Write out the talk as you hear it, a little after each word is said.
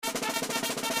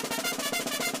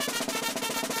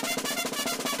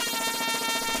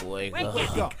Wake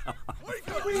Wake up. up. Wake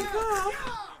up.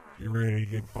 You ready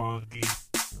to get funky?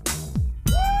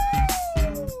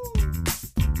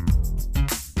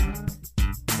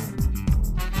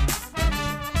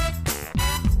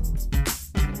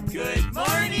 Good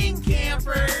morning,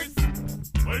 campers.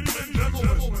 Ladies and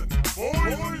gentlemen,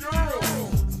 boys and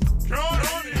girls,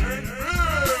 Connie and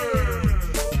Fish!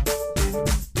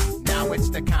 Now it's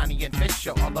the Connie and Fish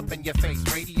show, all up in your face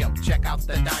radio. Check out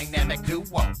the dynamic duo.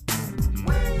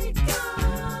 Wake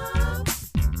up.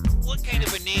 What kind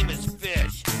of a name is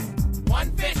Fish?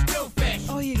 One fish, two fish.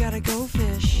 Oh, you gotta go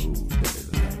fish.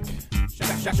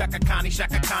 Shaka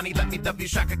Connie, let me W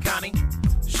Shaka Connie.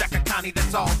 Shaka Connie,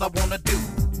 that's all I wanna do.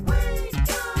 Wake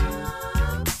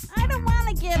up. I don't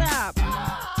wanna get up.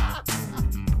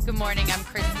 Good morning, I'm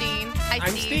Christine. Hi,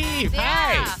 I'm Steve.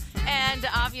 Yeah. Hi. And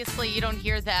obviously you don't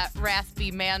hear that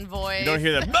raspy man voice. You don't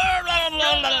hear that.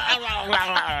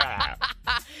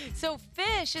 So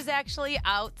Fish is actually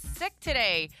out sick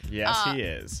today. Yes, he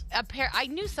is. I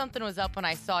knew something was up when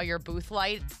I saw your booth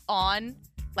light on,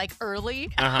 like early.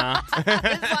 Uh-huh.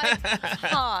 It's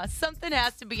like, something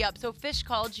has to be up. So Fish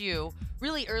called you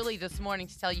really early this morning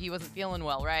to tell you he wasn't feeling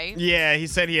well, right? Yeah, he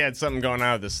said he had something going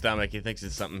on with his stomach. He thinks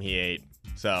it's something he ate.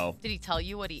 So, Did he tell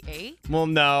you what he ate? well,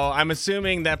 no. I'm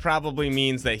assuming that probably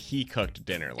means that he cooked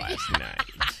dinner last night.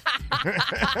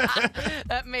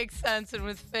 That makes sense. And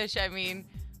with Fish, I mean,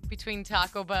 between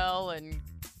Taco Bell and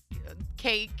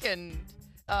cake and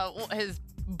his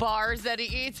bars that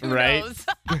he eats, who Right. knows?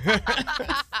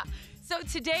 So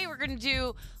today we're going to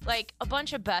do like a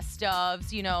bunch of best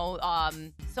ofs,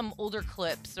 some older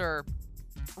clips or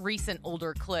recent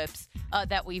older clips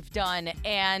that we've done.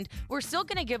 And we're still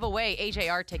going to give away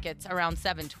AJR tickets around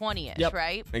 7:20-ish, Yep.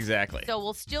 right? Exactly. So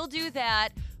we'll still do that,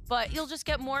 but you'll just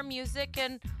get more music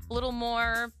and a little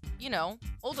more,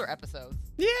 older episodes.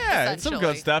 Yeah, it's some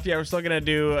essentially. good stuff. Yeah, we're still going to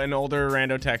do an older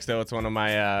Rando Texto. It's one of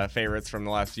my favorites from the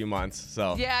last few months.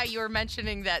 So Yeah, you were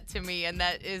mentioning that to me, and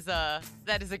that is a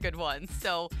good one.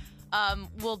 So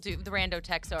we'll do the Rando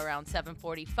Texto around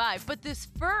 7:45. But this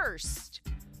first,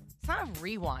 it's not a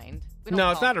rewind. We don't No,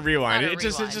 call it's not a rewind. Not a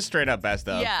It's just straight up best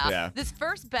of. Yeah. This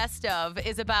first best of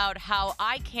is about how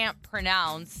I can't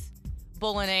pronounce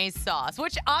bolognese sauce,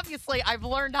 which obviously I've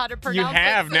learned how to You pronounce.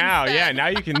 have it now. since Yeah, then. now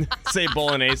you can say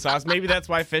bolognese sauce. Maybe that's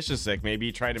why Fish is sick. Maybe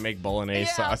he tried to make bolognese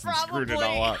Yeah, sauce and screwed it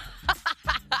all up.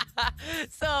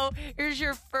 So here's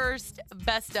your first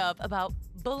best of about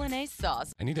bolognese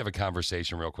sauce. I need to have a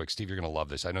conversation real quick. Steve, you're going to love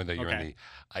this. I know that you're in Okay.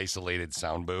 the isolated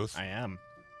sound booth. I am.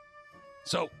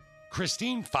 So,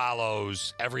 Christine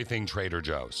follows everything Trader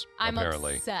Joe's, I'm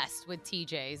apparently, obsessed with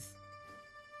TJ's.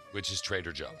 which is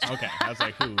Trader Joe's. Okay. I was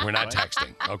like, who? We're not what?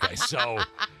 texting. Okay, so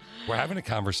we're having a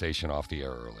conversation off the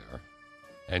air earlier,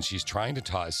 and she's trying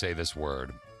to say this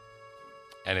word,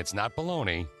 and it's not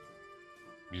bologna.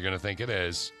 You're going to think it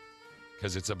is,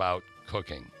 because it's about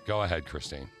cooking. Go ahead,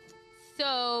 Christine.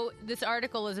 So this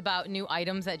article is about new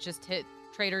items that just hit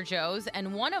Trader Joe's,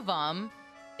 and one of them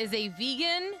is a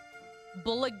vegan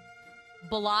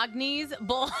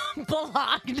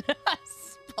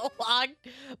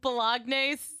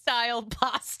bolognese style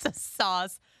pasta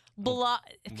sauce.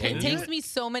 It takes me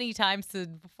so many times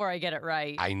before I get it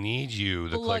right. I need you,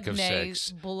 the click of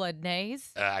six. Bolognese.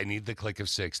 I need the click of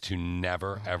six to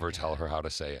never, ever tell her how to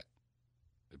say it.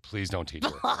 Please don't teach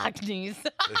her. Bolognese.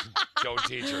 Don't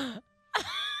teach her.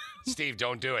 Steve,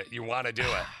 don't do it. You want to do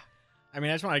it. I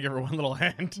mean, I just want to give her one little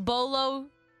hint. Bolo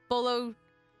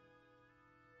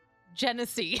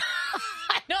Genesee.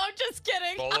 No, I'm just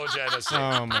kidding. Bolo Genesee.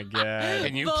 Oh, my God.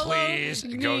 Can you please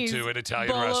go to an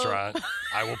Italian restaurant?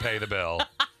 I will pay the bill.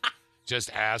 Just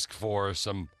ask for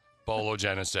some Bolo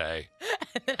Genesee.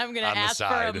 And then I'm going on to the ask for a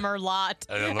side. merlot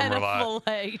And and a a merlot.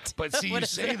 fillet. But see, you What is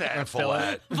say it? that,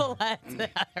 fillet. fillet. Fillet. There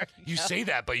You go. say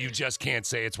that, but you just can't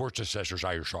say it's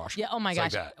Worcestershire sauce. Yeah, oh my It's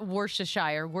gosh. like that.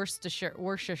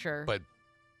 Worcestershire. But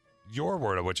your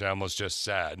word, of which I almost just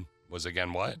said, was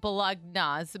again what?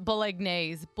 Bolognese.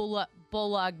 Bolognese.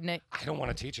 Bolognese. I don't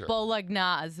want to teach her.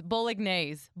 Bolognese.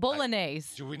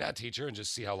 Should we not teach her and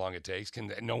just see how long it takes?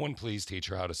 Can no one please teach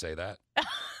her how to say that?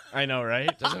 I know, right?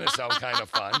 Doesn't it sound kind of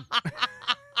fun?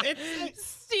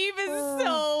 Steve is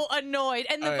so annoyed.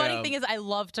 And the I funny am. thing is, I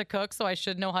love to cook, so I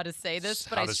should know how to say this,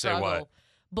 but How I to say struggle. what?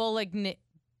 Bolognese.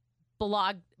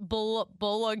 Bolognese,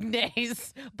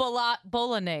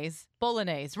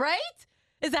 right?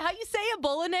 Is that how you say it?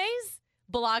 Bolognese?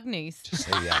 Bolognese. Just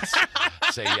say yes.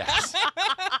 Say yes.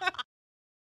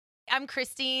 I'm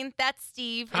Christine. That's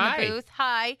Steve in Hi. the booth.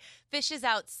 Hi. Fish is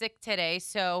out sick today,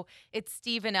 so it's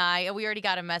Steve and I. We already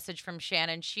got a message from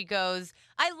Shannon. She goes,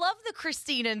 I love the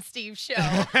Christine and Steve show.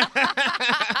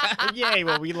 Yay,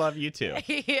 well, we love you too.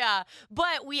 Yeah,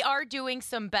 but we are doing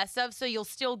some best of, so you'll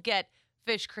still get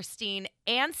Fish, Christine,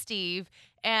 and Steve.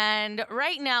 And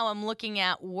right now I'm looking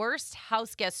at worst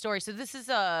house guest story. So this is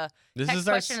a text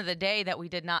question of the day that we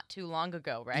did not too long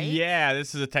ago, right? Yeah,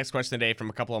 this is a text question today from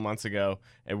a couple of months ago,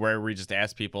 and where we just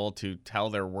asked people to tell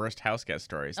their worst house guest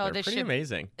stories. Oh, They're this pretty should-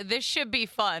 amazing. This should be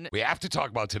fun. We have to talk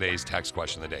about today's text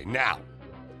question of the day. Now,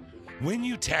 when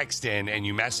you text in and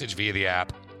you message via the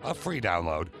app, a free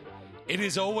download, it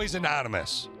is always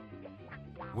anonymous.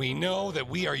 We know that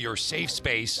we are your safe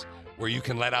space where you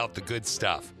can let out the good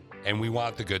stuff, and we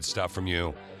want the good stuff from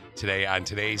you today on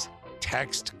today's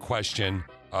text question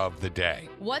of the day.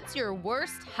 What's your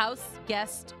worst house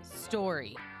guest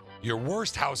story? Your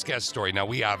worst house guest story. Now,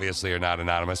 we obviously are not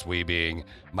anonymous, we being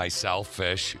myself,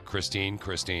 Fish, Christine,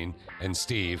 and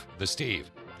Steve, the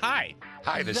Steve. Hi.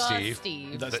 Hi, the Steve.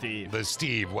 Steve. The Steve.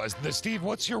 The Steve,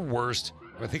 what's your worst?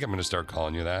 I think I'm going to start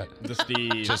calling you that. The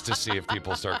Steve. Just to see if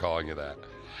people start calling you that.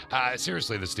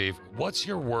 Seriously, the Steve, what's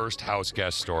your worst house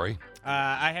guest story?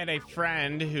 I had a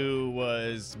friend who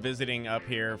was visiting up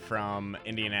here from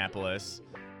Indianapolis,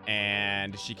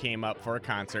 and she came up for a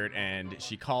concert, and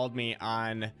she called me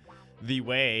on the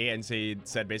way and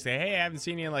said basically, hey, I haven't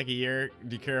seen you in like a year.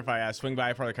 Do you care if I swing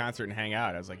by for the concert and hang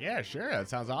out? I was like, yeah, sure. That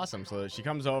sounds awesome. So she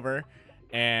comes over,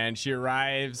 and she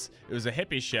arrives. It was a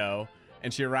hippie show,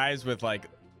 and she arrives with like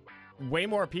way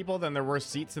more people than there were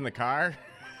seats in the car.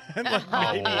 And like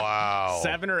Oh, maybe wow.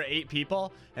 7 or 8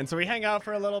 people. And so we hang out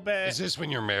for a little bit. Is this when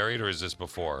you're married or is this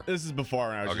before? This is before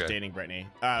when I was just Okay. dating Brittany.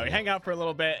 We hang out for a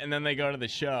little bit, and then they go to the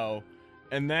show.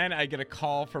 And then I get a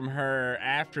call from her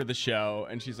after the show,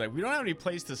 and she's like, we don't have any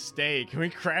place to stay. Can we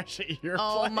crash at your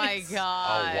Oh place? my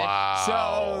God. Oh, wow.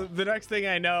 So the next thing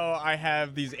I know, I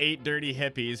have these 8 dirty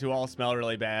hippies who all smell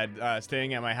really bad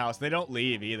staying at my house. They don't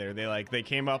leave either. They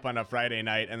came up on a Friday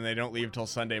night, and they don't leave till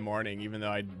Sunday morning, even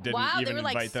though I didn't Wow, they even were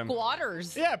invite like them.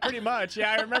 squatters. Yeah, pretty much.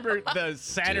 Yeah, I remember the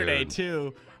Saturday Dude.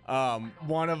 too.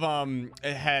 One of them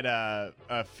had a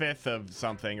fifth of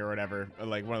something or whatever,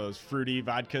 like one of those fruity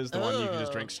vodkas, the one you can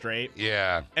just drink straight.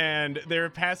 Yeah. And they were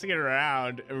passing it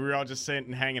around, and we were all just sitting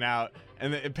and hanging out.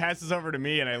 And it passes over to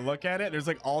me, and I look at it. There's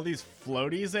like all these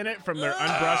floaties in it from their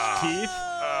unbrushed teeth.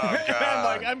 Oh, And I'm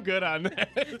like, God. I'm good on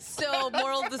this. So,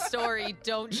 moral of the story,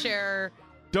 don't share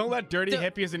Don't let dirty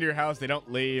hippies into your house. They don't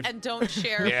leave. and don't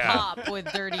share Yeah. pop with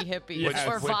dirty hippies Yes.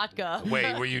 or Which- vodka.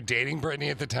 Wait, were you dating Brittany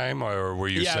at the time or were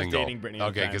you Yeah, I was single? dating Brittany at the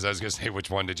Okay, time. because I was going to say, which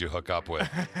one did you hook up with?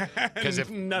 Because if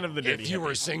None of the dirty if you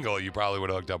were hippies. single, you probably would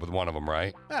have hooked up with one of them,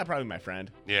 right? Probably my friend.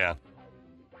 Yeah.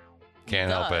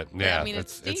 Can't help Duh. it. Yeah. I mean,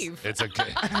 it's Steve. It's a.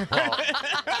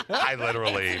 Well, I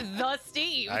literally. The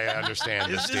Steve. I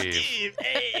understand the This is Steve. Steve.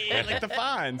 Hey, like the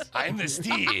Fonz. I'm the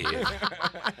Steve.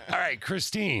 All right,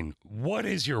 Christine, what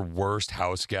is your worst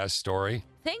house guest story?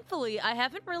 Thankfully, I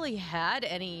haven't really had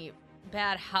any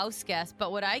bad house guests,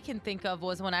 but what I can think of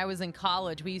was when I was in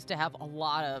college, we used to have a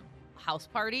lot of house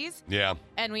parties, Yeah.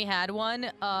 and we had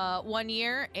one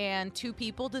year, and 2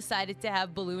 people decided to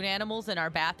have balloon animals in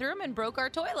our bathroom and broke our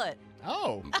toilet.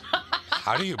 Oh.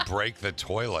 How do you break the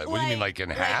toilet? What do you mean, like in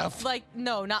half? Like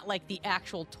no, not like the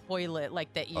actual toilet,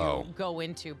 like that you Oh. go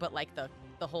into, but like the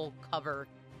whole cover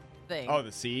thing. Oh,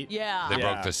 the seat? yeah. They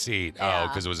Yeah. broke the seat. Oh, Yeah.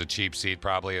 because it was a cheap seat,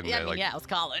 probably. And Yeah, I they mean, like, yeah, it was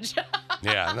college.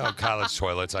 yeah, no, college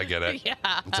toilets. I get it. yeah.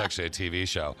 It's actually a TV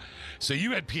show. So you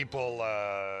had people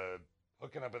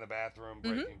hooking up in the bathroom,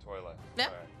 breaking toilet. Yeah.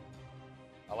 All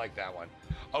right. I like that one.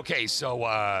 Okay,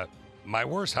 so my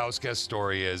worst house guest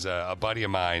story is a buddy of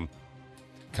mine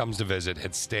comes to visit.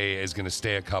 Is going to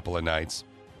stay a couple of nights.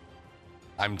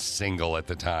 I'm single at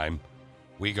the time.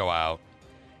 We go out.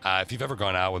 If you've ever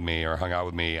gone out with me or hung out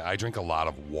with me, I drink a lot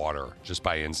of water just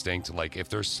by instinct. Like if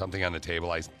there's something on the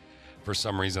table, for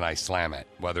some reason I slam it,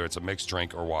 whether it's a mixed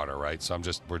drink or water, right? So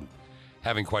we're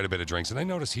having quite a bit of drinks. And I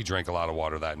noticed he drank a lot of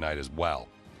water that night as well.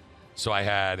 So I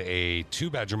had a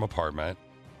 2-bedroom apartment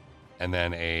and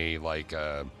then a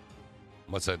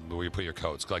what's that where you put your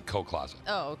coats? Like coat closet.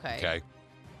 Oh, okay. Okay.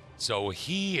 So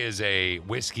he is a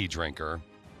whiskey drinker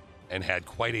and had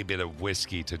quite a bit of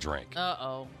whiskey to drink.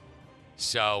 Uh-oh.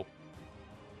 So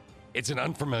it's an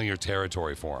unfamiliar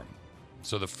territory for him.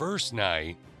 So the first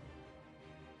night,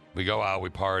 we go out, we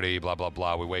party, blah, blah,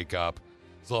 blah. We wake up.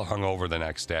 He's a little hungover the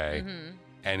next day. Mhm.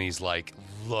 And he's like,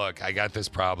 look, I got this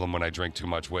problem when I drink too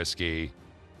much whiskey.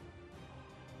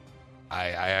 I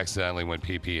accidentally went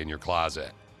pee-pee in your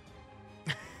closet.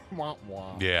 Wah,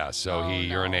 wah. Yeah, so Oh, he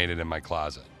no. urinated in my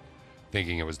closet.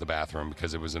 thinking it was the bathroom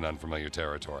because it was in unfamiliar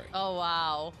territory. Oh,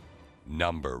 wow.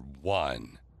 Number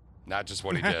one. Not just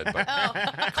what he did, but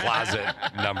closet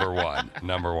number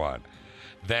one.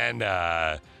 Then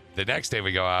the next day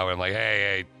we go out and I'm like,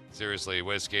 hey, seriously,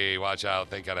 whiskey, watch out.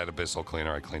 Thank God I had a Bissell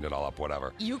cleaner. I cleaned it all up,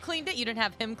 whatever. You cleaned it? You didn't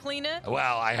have him clean it?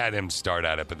 Well, I had him start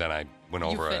at it, but then I went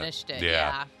over it. You finished it,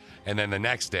 yeah. And then the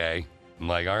next day, I'm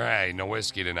like, all right, no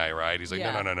whiskey tonight, right? He's like,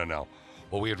 Yeah. no.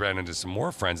 Well, we had ran into some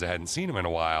more friends that hadn't seen him in a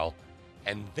while,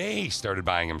 and they started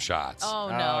buying him shots Oh,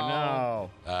 no. Oh,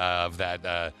 no. of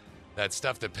that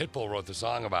stuff that Pitbull wrote the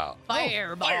song about.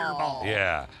 Fireball.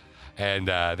 Yeah. And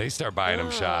they start buying him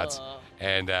shots.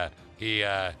 And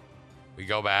we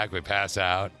go back, we pass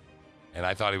out, and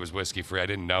I thought he was whiskey free. I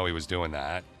didn't know he was doing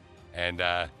that. And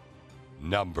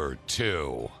number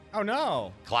two, Oh,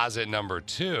 no. closet number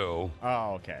two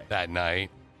Oh, okay. that night,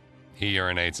 he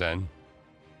urinates in,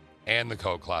 and the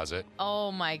coat closet,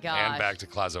 Oh, my gosh. and back to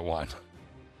closet one.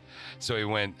 So he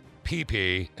went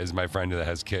pee-pee, as my friend that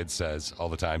has kids says all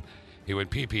the time. He went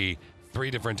pee-pee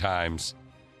 3 different times,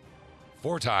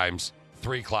 4 times,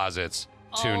 3 closets,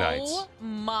 2 nights. Oh,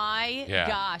 my Yeah.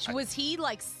 gosh. Was he,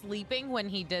 like, sleeping when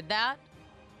he did that?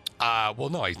 Well,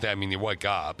 no, I mean, you wake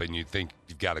up and you think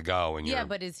you've got to go, and Yeah, you're.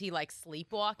 but is he, like,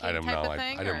 sleepwalking I don't type know. of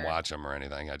thing? I didn't or- watch him or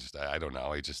anything. I don't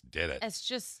know. He just did it. It's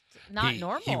just not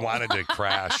normal. He wanted to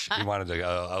crash. He wanted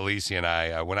to. Alicia and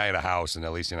I, when I had a house and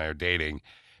Alicia and I are dating,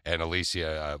 and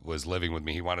Alicia was living with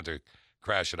me, he wanted to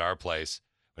crash at our place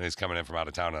when he was coming in from out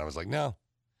of town, and I was like, no. I'm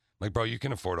like, bro, you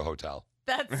can afford a hotel.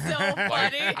 That's so Like,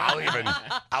 funny.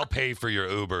 I'll pay for your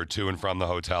Uber to and from the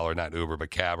hotel, or not Uber,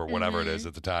 but cab or whatever it Mm-hmm. is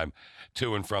at the time,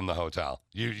 to and from the hotel.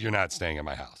 You're not staying at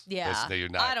my house. Yeah. You're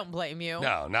not. I don't blame you.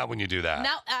 No, not when you do that.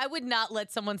 Now, I would not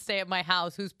let someone stay at my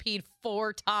house who's peed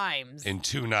 4 times. In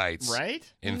 2 nights. Right?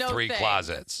 In No 3 thanks.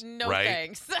 closets. No right?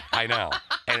 thanks. I know.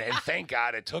 And thank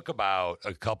God it took about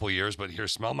a couple years, but here,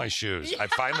 smell my shoes. I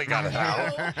finally got it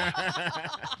out.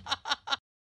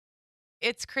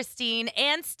 It's Christine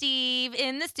and Steve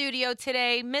in the studio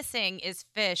today. Missing is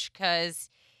Fish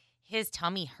because his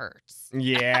tummy hurts.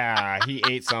 Yeah, he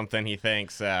ate something he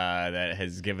thinks that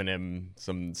has given him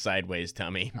some sideways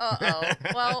tummy. Uh-oh.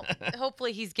 Well,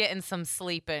 hopefully he's getting some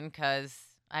sleep in because,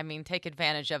 I mean, take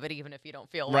advantage of it even if you don't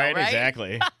feel well, right?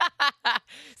 Exactly.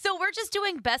 So we're just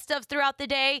doing best ofs throughout the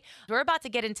day. We're about to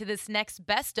get into this next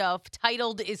best of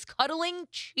titled Is Cuddling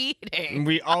Cheating?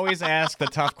 We always ask the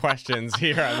tough questions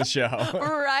here on the show.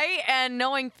 Right? And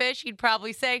knowing Fish, he'd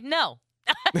probably say, no,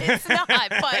 it's not.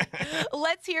 But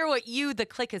let's hear what you, the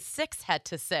Click of 6, had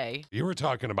to say. You were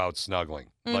talking about snuggling,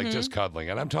 like just cuddling.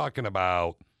 And I'm talking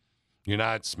about you're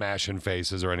not smashing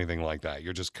faces or anything like that.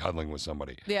 You're just cuddling with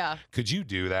somebody. Yeah. Could you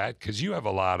do that? Because you have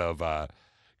a lot of,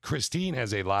 Christine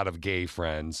has a lot of gay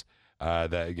friends,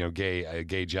 that,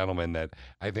 gay gentlemen that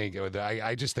I think,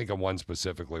 I just think of one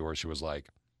specifically where she was like,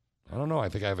 I don't know. I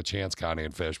think I have a chance, Connie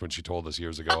and Fish, when she told us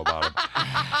years ago about him.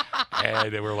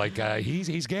 And we're like,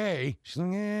 he's gay. She's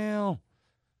like, yeah,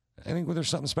 I think there's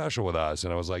something special with us.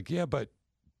 And I was like, yeah, but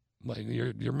like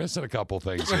you're missing a couple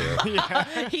things here.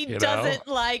 He You doesn't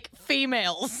like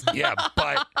females. Yeah,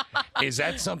 but is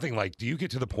that something like, do you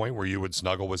get to the point where you would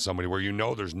snuggle with somebody where you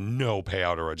know there's no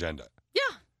payout or agenda?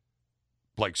 Yeah.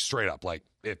 Like straight up, like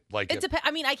It depends. I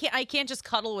mean, I can't just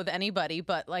cuddle with anybody,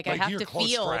 but like I Like have your to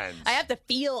close feel. friends. I have to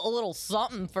feel a little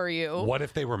something for you. what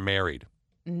if they were married?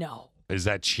 No, Is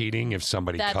that cheating if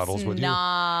somebody that's cuddles with you?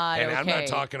 not And okay. I'm not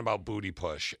talking about booty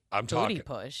push. I'm talking. booty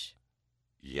push.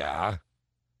 Yeah.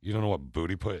 You don't know what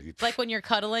booty push? Like when you're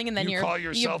cuddling and then You you're call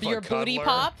yourself a your booty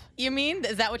cuddler? pop. You mean?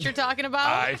 Is that what you're talking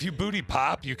about? If you booty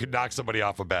pop, you could knock somebody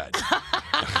off a bed.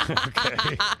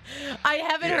 Okay. I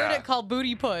haven't heard Yeah. it called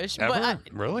booty push. Ever?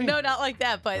 But Really? No, not like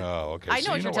that. But Oh, okay. I So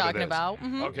know you what you're talking it is. about.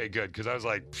 Mhm. Okay, good. Because I was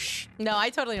like, psh, No, I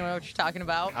totally know what you're talking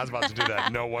about. I was about to do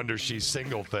that. No wonder she's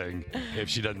single thing if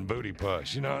she doesn't booty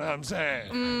push. You know what I'm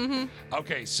saying? Mm-hmm.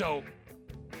 Okay, so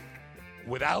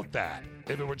without that,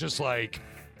 if it were just like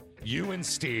you and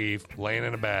Steve laying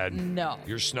in a bed, No.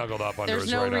 you're snuggled up under There's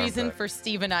his no right reason armpit. for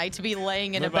Steve and I to be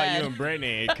laying in What a about bed. you and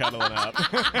Brittany cuddling up?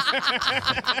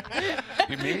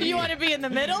 Me? You want to be in the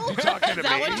middle? You talking Is to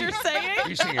that me? what you're saying?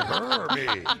 You singing her or me?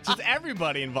 Just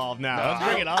everybody involved now. No. Let's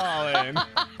bring it all in.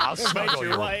 I'll Invite snuggle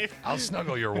your wife. I'll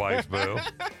snuggle your wife, boo. I'll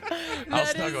That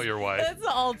snuggle is- your wife. That's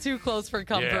all too close for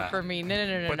comfort Yeah. for me.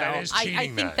 No. But that is I cheating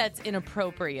think then. that's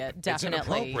inappropriate. It's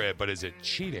Definitely. inappropriate, but is it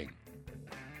cheating?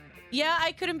 Yeah,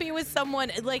 I couldn't be with someone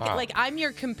like Huh. like I'm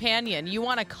your companion. You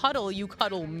want to cuddle, you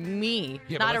cuddle me,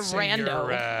 Yeah, not but a let's say rando.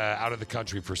 You're out of the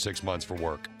country for 6 months for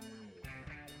work.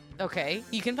 Okay,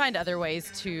 you can find other ways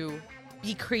to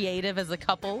be creative as a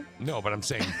couple. No, but I'm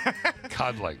saying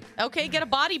cuddling. Okay, get a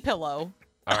body pillow.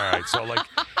 All right. So, like,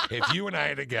 if you and I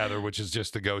are together, which is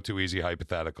just the go-to easy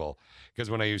hypothetical, because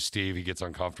when I use Steve, he gets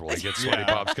uncomfortable. He gets sweaty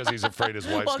palms because he's afraid his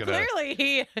wife's Well, going to...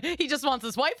 clearly he just wants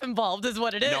his wife involved, is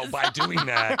what it is. No, by doing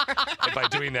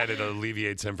that, it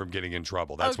alleviates him from getting in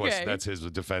trouble. That's his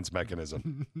defense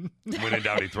mechanism. When in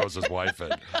doubt, he throws his wife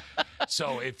in.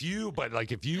 So if you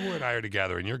and I are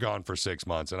together and you're gone for 6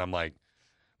 months, and I'm like,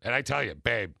 and I tell you,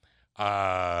 babe,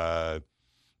 Cheryl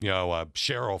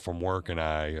from work and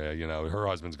I, her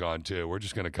husband's gone too. We're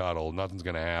just gonna cuddle. Nothing's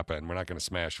gonna happen. We're not gonna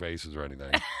smash faces or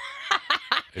anything.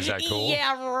 Is that cool?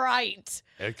 Yeah, right.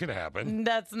 It could happen.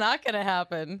 That's not going to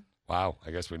happen. Wow,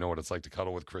 I guess we know what it's like to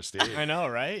cuddle with Christine. I know,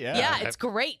 right? Yeah. Yeah, it's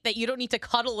great that you don't need to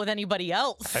cuddle with anybody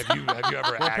else. Have you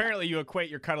ever? Well, apparently you equate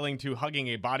your cuddling to hugging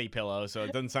a body pillow, so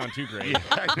it doesn't sound too great. Yeah,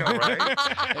 I know,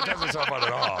 right? It doesn't sound fun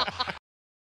at all.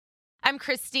 I'm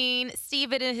Christine.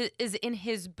 Steven is in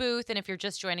his booth, and if you're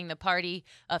just joining the party,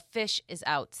 Fish is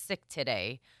out sick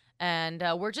today. And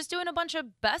we're just doing a bunch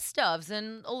of best ofs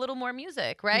and a little more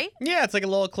music, right? Yeah, it's like a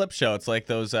little clip show. It's like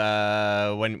those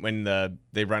when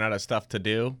they run out of stuff to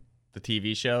do, the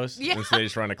TV shows, and so they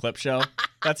just run a clip show.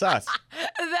 That's us.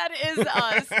 That is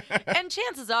us. And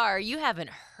chances are you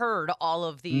haven't heard all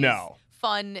of these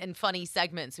fun and funny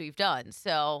segments we've done,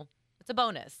 so it's a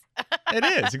bonus. It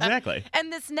is, exactly.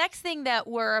 And this next thing that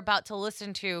we're about to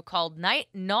listen to called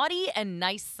Naughty and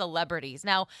Nice Celebrities.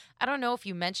 Now, I don't know if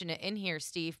you mentioned it in here,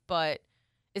 Steve, but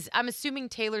I'm assuming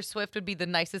Taylor Swift would be the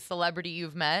nicest celebrity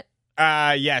you've met.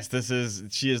 Yes,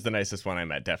 she is the nicest one I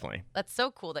met, definitely. That's so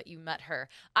cool that you met her.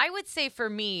 I would say for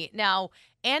me, now,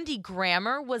 Andy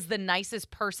Grammer was the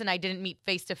nicest person I didn't meet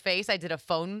face to face. I did a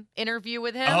phone interview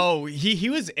with him. Oh,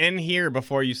 he was in here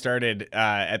before you started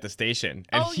at the station.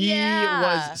 And he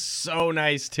was so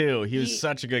nice too. He was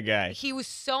such a good guy. He was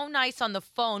so nice on the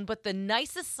phone, but the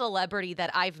nicest celebrity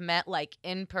that I've met like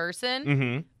in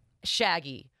person,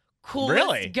 Shaggy.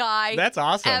 Coolest guy That's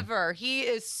awesome. ever. He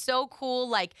is so cool,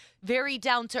 like very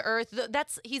down to earth.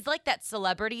 He's like that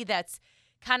celebrity that's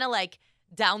kind of like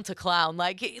down to clown.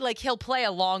 Like he'll play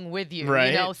along with you,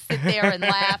 right. Sit there and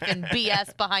laugh and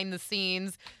BS behind the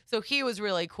scenes. So he was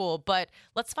really cool. But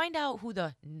let's find out who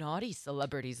the naughty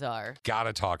celebrities are.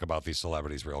 Gotta talk about these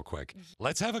celebrities real quick.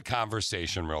 Let's have a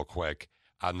conversation real quick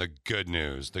on the good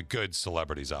news, the good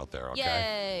celebrities out there, okay?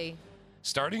 Yay.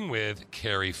 Starting with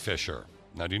Carrie Fisher.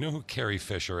 Now, do you know who Carrie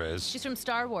Fisher is? She's from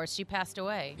Star Wars. She passed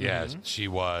away. Yes, she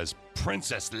was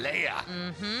Princess Leia.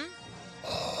 Mm-hmm.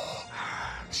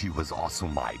 She was also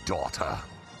my daughter.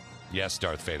 Yes,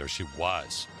 Darth Vader, she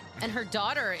was. And her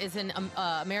daughter is in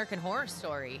American Horror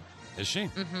Story. Is she?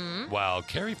 Mm-hmm. Well,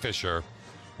 Carrie Fisher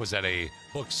was at a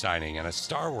book signing, and a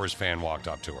Star Wars fan walked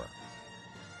up to her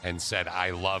and said,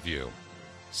 "I love you."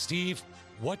 Steve,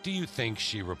 what do you think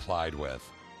she replied with?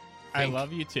 I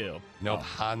love you too. Nope,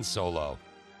 Han Solo.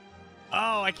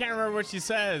 Oh, I can't remember what she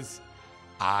says.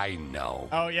 I know.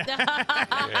 Oh, yeah.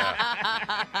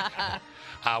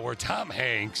 We're Tom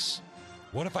Hanks.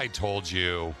 What if I told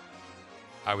you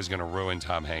I was going to ruin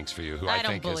Tom Hanks for you, who I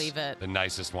don't think believe is it. the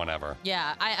nicest one ever?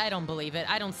 Yeah, I don't believe it.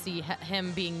 I don't see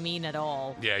him being mean at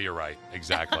all. Yeah, you're right.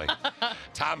 Exactly.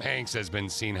 Tom Hanks has been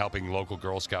seen helping local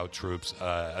Girl Scout troops,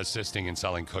 assisting and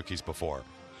selling cookies before,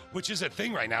 which is a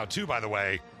thing right now, too, by the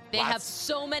way. They have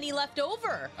so many left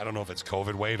over. I don't know if it's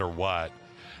COVID weight or what.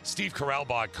 Steve Carell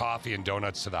bought coffee and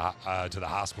donuts to the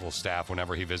hospital staff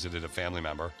whenever he visited a family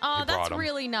member. Oh, that's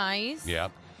really nice. Yeah.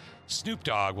 Snoop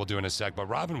Dogg will do in a sec, but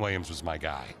Robin Williams was my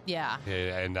guy. Yeah.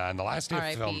 And on the last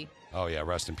day of film, oh yeah,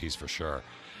 rest in peace for sure.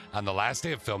 On the last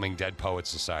day of filming Dead Poets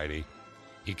Society,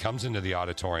 he comes into the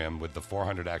auditorium with the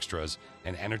 400 extras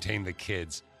and entertained the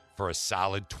kids for a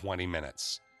solid 20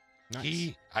 minutes.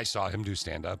 Nice. I saw him do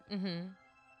stand-up. Mm-hmm.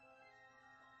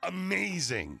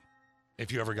 Amazing.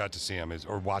 If you ever got to see him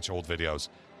or watch old videos,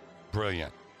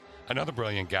 brilliant. Another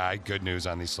brilliant guy. Good news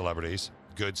on these celebrities.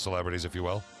 Good celebrities, if you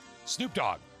will. Snoop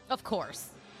Dogg. Of course.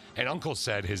 An uncle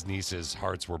said his niece's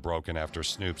hearts were broken after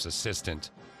Snoop's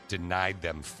assistant denied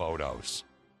them photos.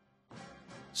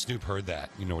 Snoop heard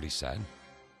that. You know what he said?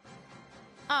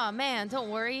 Oh, man, don't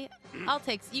worry.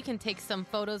 You can take some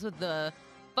photos with the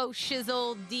faux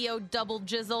shizzle, D-O double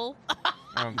jizzle.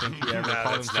 I don't think he ever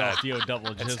called himself D.O.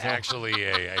 Double Jizzle. It's actually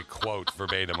a quote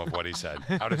verbatim of what he said.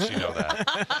 How did she know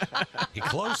that? He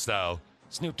close, though.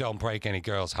 Snoop don't break any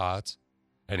girls' hearts.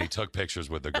 And he took pictures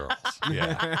with the girls.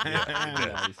 Yeah, he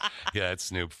did. Nice. Yeah, that's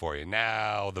Snoop for you.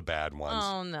 Now the bad ones.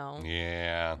 Oh, no.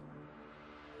 Yeah.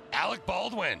 Alec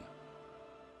Baldwin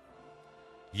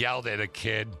yelled at a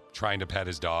kid trying to pet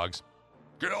his dogs.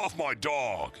 Get off my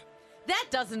dog. That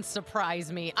doesn't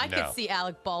surprise me. I could see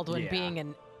Alec Baldwin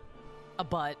being a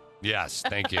butt. Yes,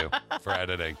 thank you for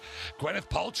editing. Gwyneth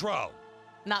Paltrow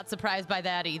Not surprised by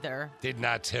that either. Did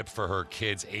not tip for her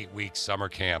kids' 8-week summer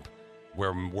camp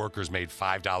where workers made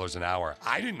 $5 an hour.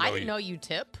 I didn't know you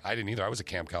tip. I didn't either. I was a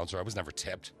camp counselor. I was never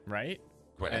tipped. Right?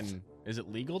 What if- And is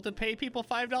it legal to pay people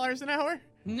 $5 an hour?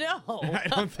 No. I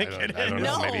don't think it is. I don't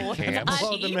know. No, Maybe camp. not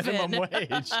Below the minimum even.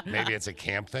 wage. Maybe it's a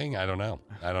camp thing. I don't know.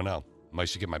 I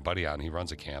should get my buddy on. He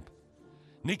runs a camp.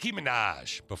 Nicki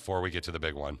Minaj, before we get to the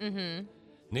big one. Mm-hmm.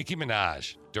 Nicki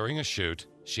Minaj, during a shoot,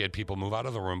 she had people move out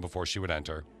of the room before she would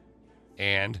enter.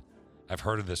 And I've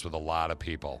heard of this with a lot of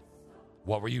people.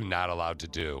 What were you not allowed to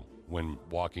do when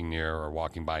walking near or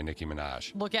walking by Nicki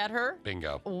Minaj? Look at her.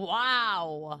 Bingo.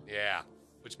 Wow. Yeah.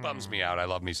 Which bums me out. I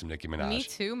love me some Nicki Minaj. Me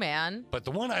too, man. But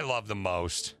the one I love the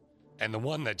most, and the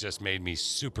one that just made me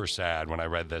super sad when I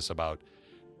read this about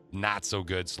not so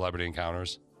good celebrity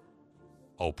encounters,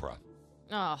 Oprah.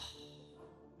 Oh.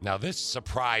 Now, this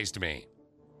surprised me.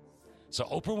 So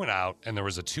Oprah went out, and there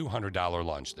was a $200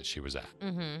 lunch that she was at.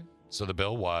 Mm-hmm. So the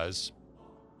bill was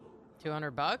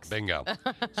 $200. bingo.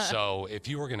 So if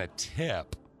you were going to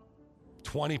tip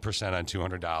 20% on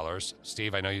 $200,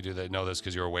 Steve, I know you know this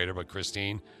because you're a waiter, but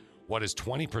Christine, what is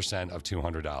 20% of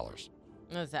 $200?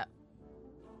 What is that?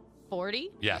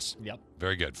 40? Yes. Yep.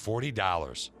 Very good.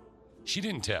 $40. She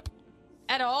didn't tip.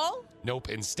 At all? Nope.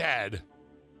 Instead,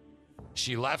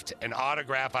 she left an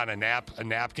autograph on a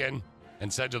napkin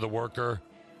and said to the worker,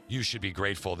 "You should be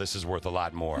grateful. This is worth a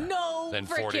lot more No than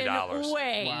freaking $40."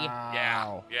 way.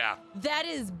 Wow. Yeah. That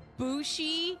is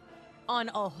bushy on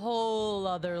a whole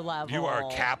other level. You are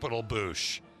capital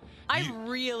boosh. I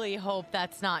really hope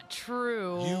that's not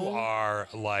true. You are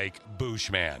like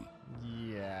Bushman.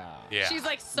 Yeah. Yeah. She's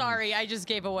like, sorry, I just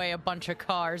gave away a bunch of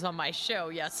cars on my show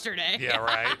yesterday. Yeah,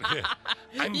 right.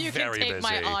 I'm you very can take busy.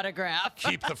 my autograph.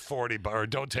 Keep the 40 or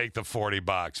don't take the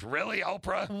 $40. Really,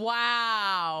 Oprah?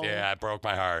 Wow. Yeah, it broke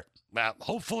my heart. Now,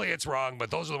 hopefully it's wrong,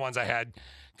 but those are the ones I had.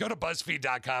 Go to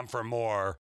BuzzFeed.com for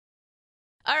more.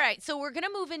 All right, so we're going to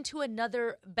move into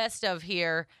another best of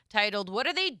here titled, What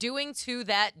Are They Doing to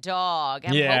That Dog?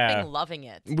 I'm hoping loving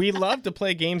it. We love to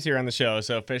play games here on the show,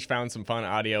 so Fish found some fun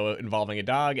audio involving a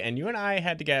dog, and you and I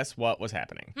had to guess what was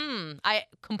happening. I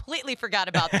completely forgot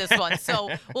about this one,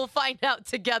 so we'll find out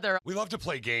together. We love to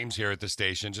play games here at the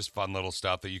station, just fun little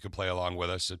stuff that you can play along with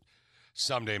us.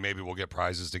 Someday maybe we'll get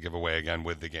prizes to give away again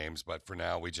with the games, but for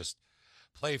now we just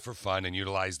play for fun and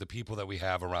utilize the people that we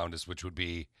have around us, which would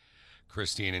be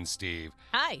Christine and Steve.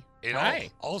 Hi. It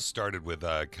all started with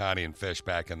Connie and Fish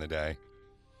back in the day.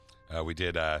 We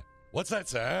did, What's That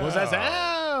Sound? What's that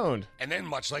sound? And then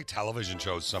much like television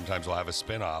shows, sometimes we'll have a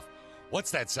spin-off.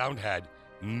 What's That Sound had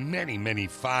many, many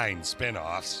fine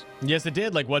spin-offs. Yes, it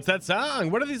did. Like, what's that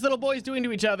song? What are these little boys doing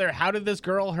to each other? How did this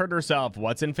girl hurt herself?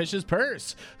 What's in Fish's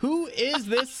purse? Who is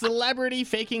this celebrity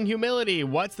faking humility?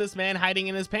 What's this man hiding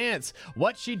in his pants?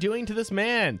 What's she doing to this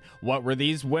man? What were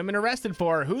these women arrested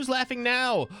for? Who's laughing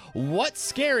now?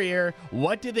 What's scarier?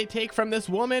 What did they take from this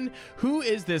woman? Who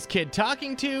is this kid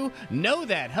talking to? Know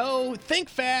that hoe. Think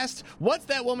fast. What's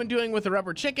that woman doing with the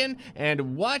rubber chicken?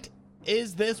 And what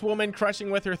is this woman crushing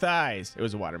with her thighs? It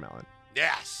was a watermelon.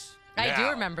 Yes. I do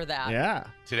Now, remember that. Yeah.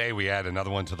 Today we add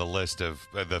another one to the list of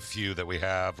the few that we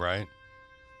have, right?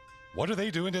 What are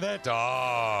they doing to that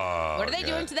dog? What are they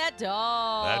doing to that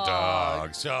dog? that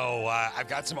dog? So I've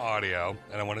got some audio,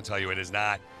 and I want to tell you it is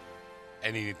not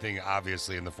anything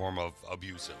obviously in the form of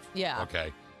abusive. Yeah.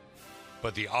 Okay.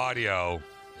 But the audio,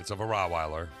 it's of a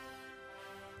Rottweiler,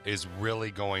 is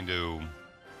really going to,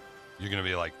 you're going to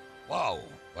be like, whoa,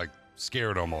 like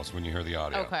scared almost when you hear the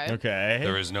audio. Okay. Okay.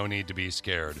 There is no need to be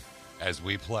scared as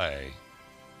we play.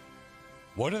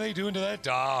 What are they doing to that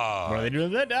dog? What are they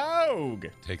doing to that dog?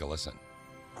 Take a listen.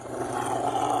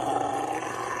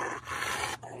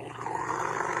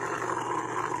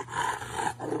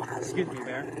 Excuse me,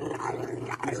 Bear.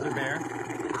 Mr. Bear.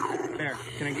 Bear,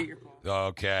 can I get your paw?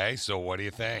 Okay, so what do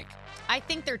you think? I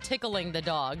think they're tickling the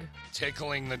dog.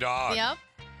 Tickling the dog. Yep.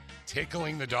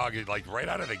 Tickling the dog, like right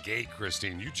out of the gate,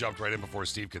 Christine. You jumped right in before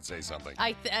Steve could say something.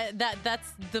 I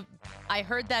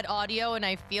heard that audio and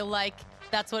I feel like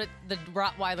that's what the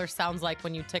Rottweiler sounds like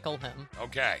when you tickle him.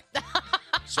 Okay.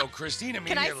 So Christine Can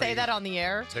immediately. I say that on the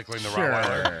air? Tickling the Sure.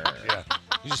 Rottweiler. Yeah.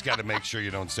 You just got to make sure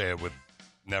you don't say it with.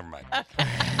 Never mind.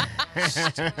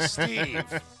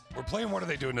 Steve, we're playing What Are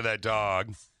They Doing to That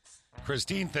Dog?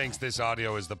 Christine thinks this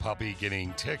audio is the puppy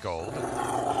getting tickled.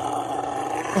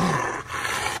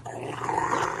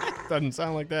 Doesn't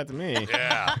sound like that to me.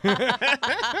 Yeah.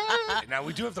 Now,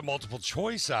 we do have the multiple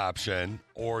choice option,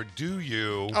 or do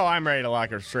you? Oh, I'm ready to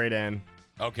lock her straight in.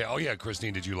 Okay. Oh, yeah,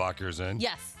 Christine, did you lock yours in?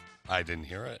 Yes. I didn't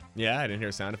hear it. Yeah, I didn't hear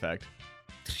a sound effect.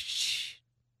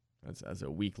 as a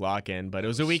weak lock-in, but it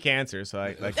was a weak answer,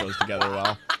 so that goes together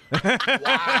well.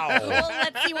 Wow. Well,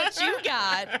 let's see what you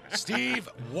got. Steve,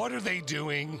 what are they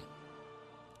doing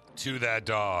to that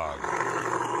dog?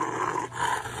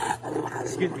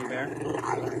 Excuse me, Bear.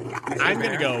 I'm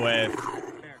going to go with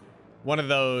one of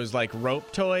those, like,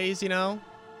 rope toys,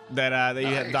 that you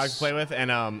have dogs play with.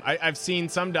 And I've seen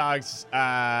some dogs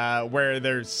where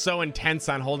they're so intense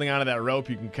on holding onto that rope,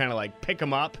 you can kind of, like, pick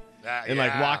them up. And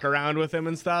like walk around with him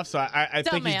and stuff. So I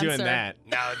think he's doing that.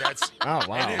 No, that's. Oh,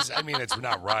 wow. It is. I mean, it's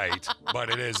not right, but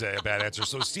it is a bad answer.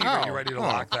 So, Steve, are you ready to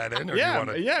lock that in? Or do you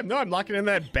wanna... No, I'm locking in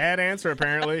that bad answer,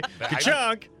 apparently.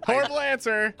 Ka-chunk, horrible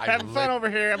answer. Having fun over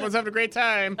here. Everyone's having a great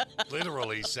time.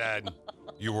 Literally said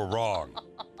you were wrong.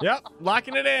 Yep,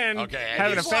 locking it in. Okay.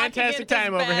 Having a fantastic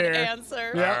time over here.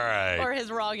 Answer. Yep. All right. Or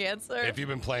his wrong answer. If you've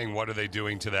been playing What Are They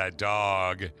Doing to That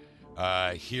Dog,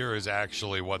 here is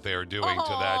actually what they are doing to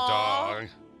that dog.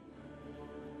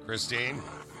 Christine,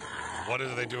 what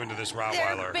are they doing to this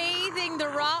Rottweiler? They're bathing the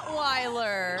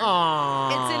Rottweiler.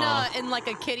 Aww. It's in like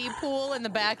a kiddie pool in the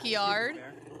backyard,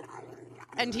 Bear.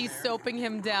 and he's soaping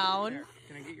him down. Bear,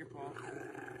 can I get your paw?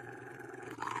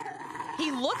 He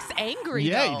looks angry.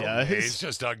 Yeah, though. he does. He's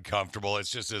just uncomfortable.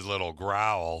 It's just his little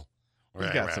growl.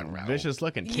 He's got some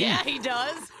vicious-looking teeth. Yeah, he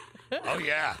does. Oh,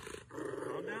 yeah.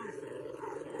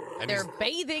 And They're he's-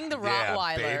 bathing the Yeah,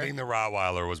 Rottweiler. bathing the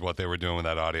Rottweiler was what they were doing with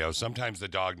that audio. Sometimes the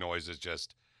dog noise is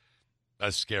just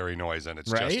a scary noise, and it's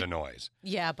just Right? a noise.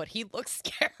 Yeah, but he looks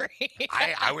scary.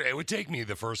 It would take me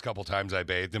the first couple times I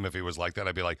bathed him. If he was like that,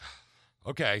 I'd be like,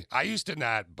 okay. I used to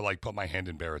not like put my hand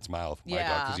in Barrett's mouth, my dog,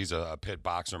 Yeah. because he's a pit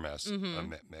boxer mix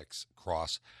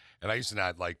cross. And I used to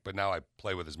not like, but now I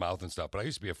play with his mouth and stuff. But I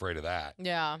used to be afraid of that.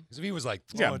 Yeah. Because if he was like,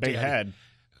 He's got "Oh, a big Daddy," head.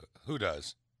 who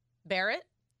does? Barrett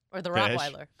or the Fish.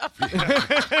 Rottweiler?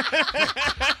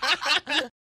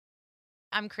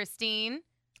 I'm Christine.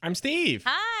 I'm Steve.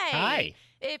 Hi. Hi.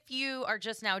 If you are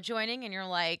just now joining and you're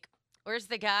like, where's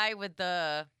the guy with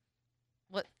the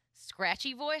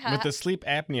scratchy voice? With the sleep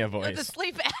apnea voice. With the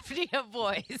sleep apnea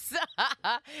voice.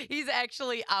 He's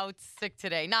actually out sick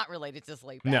today. Not related to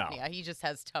sleep No. apnea. He just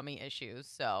has tummy issues.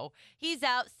 So he's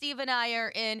out. Steve and I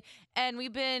are in, and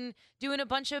we've been doing a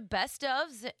bunch of best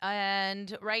ofs.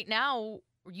 And right now,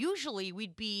 usually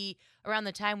we'd be around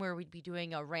the time where we'd be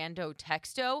doing a rando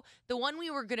texto. The one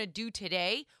we were going to do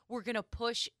today, we're going to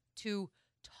push to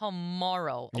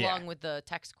tomorrow, Yeah. along with the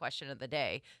text question of the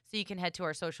day. So you can head to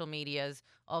our social medias,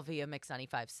 all via Mix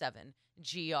 95.7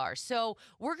 GR. So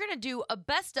we're going to do a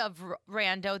best of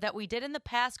rando that we did in the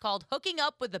past called Hooking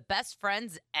Up with the Best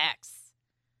Friend's Ex.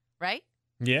 Right?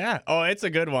 Yeah. Oh, it's a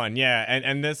good one. Yeah.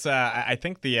 And this, I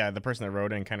think the person that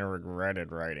wrote in kind of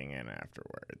regretted writing in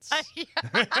afterwards.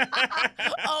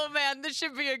 Oh, man, this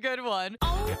should be a good one.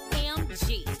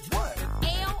 OMG. What?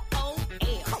 LOL.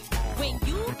 When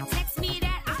you text me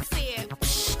that, I said,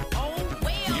 oh,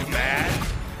 well. You mad?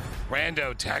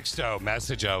 Rando texto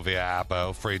message-o via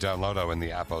Appo. Free download-o in the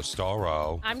Appo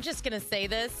Store. I'm just going to say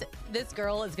this. This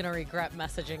girl is going to regret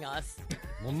messaging us.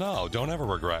 Well, no, don't ever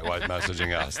regret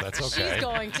messaging us. That's okay. She's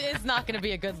going to. It's not going to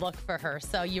be a good look for her.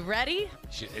 So you ready?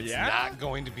 It's not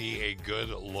going to be a good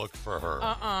look for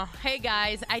her. Hey,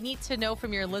 guys, I need to know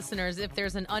from your listeners if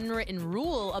there's an unwritten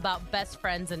rule about best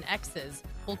friends and exes.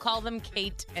 We'll call them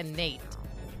Kate and Nate.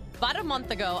 About a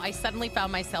month ago, I suddenly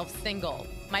found myself single.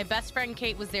 My best friend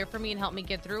Kate was there for me and helped me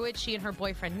get through it. She and her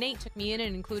boyfriend Nate took me in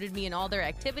and included me in all their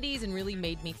activities and really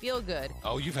made me feel good.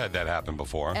 Oh, you've had that happen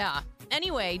before. Yeah.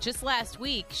 Anyway, just last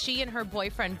week, she and her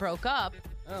boyfriend broke up.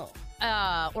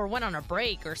 Or went on a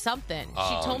break or something. She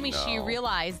Oh, told me she no.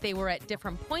 realized they were at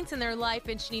different points in their life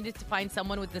and she needed to find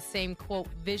someone with the same, quote,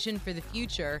 vision for the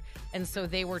future. And so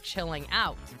they were chilling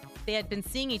out. They had been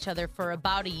seeing each other for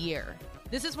about a year.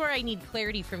 This is where I need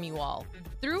clarity from you all.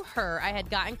 Through her, I had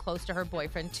gotten close to her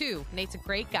boyfriend too. Nate's a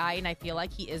great guy and I feel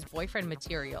like he is boyfriend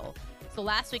material. So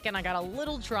last weekend I got a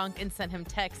little drunk and sent him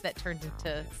texts that turned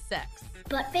into sex.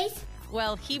 Buttface?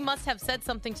 Well, he must have said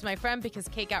something to my friend because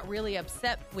Kate got really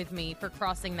upset with me for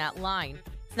crossing that line.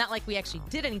 It's not like we actually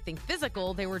did anything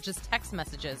physical. They were just text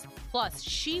messages. Plus,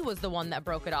 she was the one that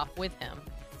broke it off with him.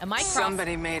 Am I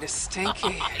Somebody made a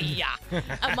stinky. Yeah.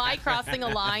 Am I crossing a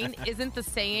line? Isn't the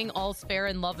saying all's fair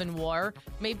in love and war?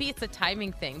 Maybe it's a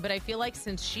timing thing, but I feel like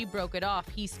since she broke it off,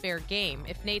 he's fair game.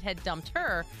 If Nate had dumped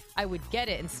her, I would get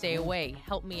it and stay away.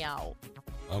 Help me out.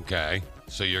 Okay.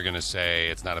 So you're going to say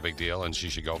it's not a big deal and she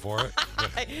should go for it?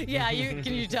 Yeah,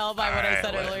 can you tell by what I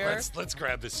said earlier? Let's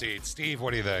grab the seat. Steve,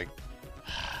 what do you think?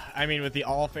 I mean, with the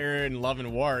all fair in love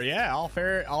and war, yeah, all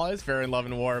is fair in love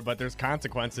and war, but there's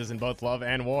consequences in both love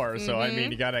and war. So, I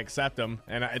mean, you got to accept them.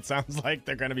 And it sounds like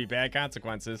they're going to be bad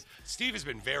consequences. Steve has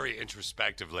been very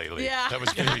introspective lately. Yeah. That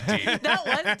was very deep. That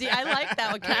was deep. I like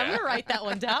that one. I'm going to write that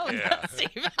one down, Yeah.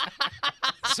 Steve.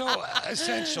 So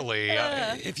essentially,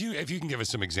 if you can give us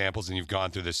some examples and you've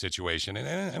gone through this situation,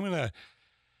 and I'm going to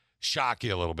shock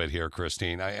you a little bit here,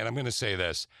 Christine, and I'm going to say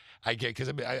this.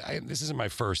 Because this isn't my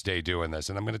first day doing this,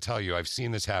 and I'm going to tell you, I've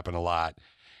seen this happen a lot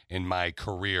in my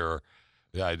career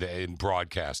in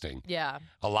broadcasting. Yeah.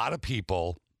 A lot of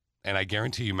people, and I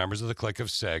guarantee you, members of the Clique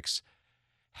of Six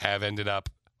have ended up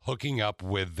hooking up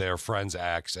with their friend's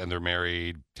ex, and they're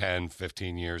married 10,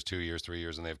 15 years, 2 years, 3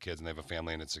 years, and they have kids, and they have a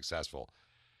family, and it's successful.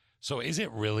 So is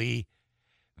it really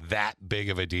that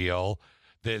big of a deal?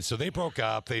 So they broke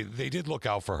up. They did look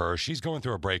out for her. She's going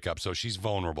through a breakup, so she's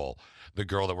vulnerable. The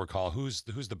girl that we're calling, who's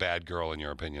the bad girl in your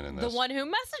opinion in this? The one who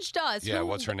messaged us. Yeah,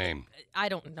 what's her name? I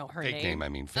don't know her Fake name, I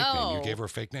mean. Fake name. You gave her a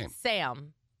fake name.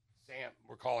 Sam. Sam.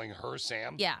 We're calling her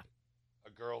Sam? Yeah.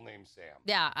 A girl named Sam.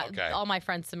 Yeah. Okay. All my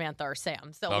friends Samantha are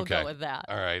Sam, so we'll go with that.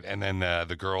 All right. And then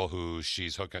the girl who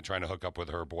she's trying to hook up with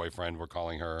her boyfriend, we're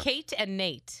calling her? Kate and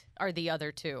Nate are the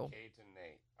other two. Kate and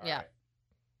Nate. Yeah. Right.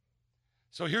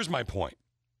 So here's my point.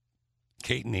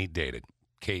 Kate and Nate dated.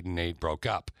 Kate and Nate broke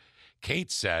up.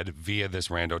 Kate said via this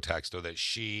rando texto that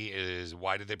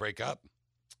why did they break up?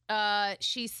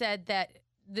 She said that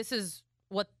this is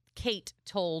what Kate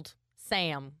told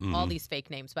Sam, all these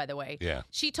fake names, by the way. Yeah.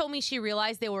 She told me she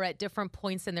realized they were at different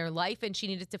points in their life and she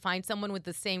needed to find someone with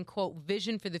the same, quote,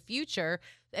 vision for the future.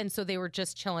 And so they were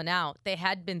just chilling out. They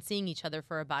had been seeing each other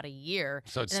for about a year.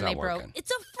 So it's and then not they broke. working.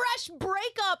 It's a fresh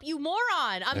breakup, you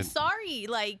moron. I'm sorry.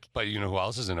 But you know who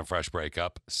else is in a fresh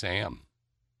breakup? Sam.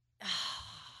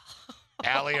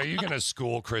 Allie, are you going to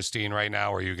school Christine right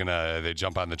now, or are you going to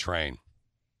jump on the train?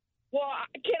 Well,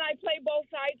 can I play both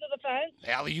sides of the fence?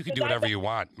 Allie, you can do whatever you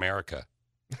want. America.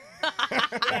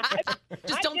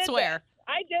 Just don't swear.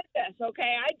 I did this,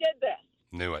 okay? I did this.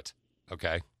 Knew it.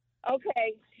 Okay.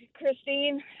 Okay,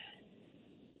 Christine,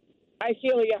 I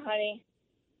feel you, honey.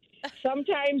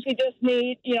 Sometimes you just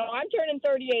need, I'm turning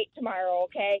 38 tomorrow,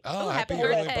 okay? Oh, happy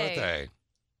early birthday.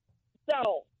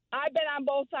 So, I've been on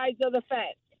both sides of the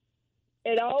fence.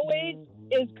 It always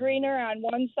is greener on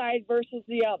one side versus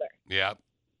the other. Yep.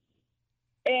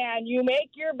 And you make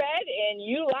your bed and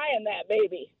you lie in that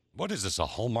baby. What is this, a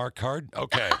Hallmark card?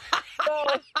 Okay.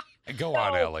 Go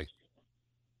on, so, Allie.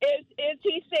 Is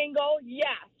he single? Yes.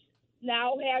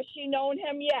 Now, has she known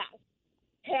him? Yes.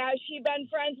 Has she been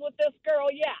friends with this girl?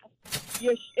 Yes.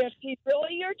 If she's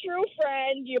really your true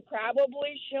friend, you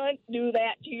probably shouldn't do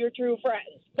that to your true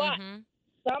friends. But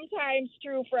sometimes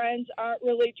true friends aren't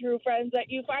really true friends that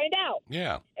you find out.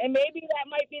 Yeah. And maybe that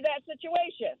might be that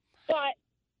situation. But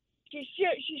she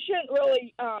shouldn't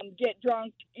really get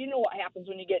drunk. You know what happens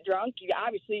when you get drunk. You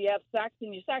have sex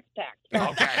and you sex text.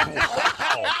 Okay.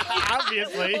 Wow.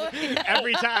 Obviously.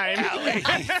 Every time. Allie.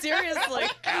 Seriously.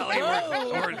 Allie,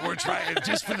 we're trying,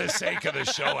 just for the sake of the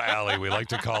show, Allie, we like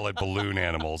to call it balloon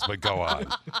animals, but go on.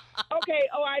 Okay.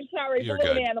 Oh, I'm sorry. You're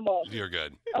balloon good. animals. You're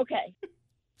good. Okay.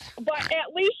 But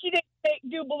at least she didn't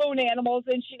do balloon animals,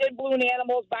 and she did balloon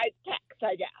animals by text,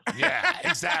 I guess. Yeah,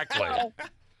 exactly. So,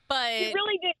 but she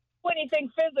really didn't do anything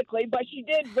physically, but she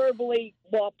did verbally,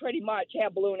 pretty much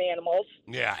have balloon animals.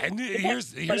 Yeah, and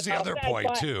here's the other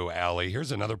point, too, Allie.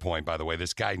 Here's another point, by the way.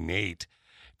 This guy, Nate,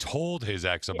 told his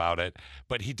ex about it,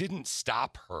 but he didn't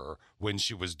stop her when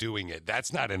she was doing it.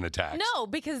 That's not in the text. No,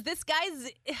 because this guy's...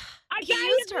 A he guy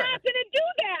used is her. not going to do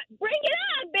that. Bring it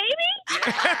on, baby.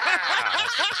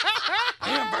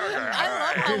 Hamburger. I All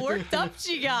love right. how worked up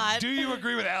she got. Do you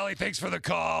agree with Allie? Thanks for the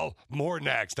call. More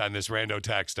next on this Rando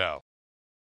Texto.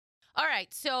 All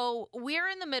right, so we're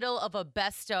in the middle of a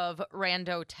best of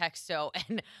Rando Texto,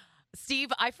 and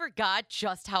Steve, I forgot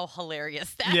just how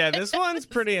hilarious that Yeah, is. this one's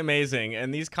pretty amazing.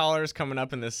 And these callers coming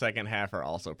up in this second half are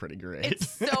also pretty great. It's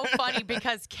so funny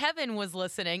because Kevin was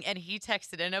listening and he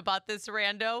texted in about this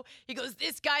rando. He goes,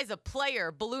 this guy's a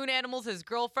player. Balloon animals, his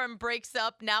girlfriend breaks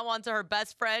up, now onto her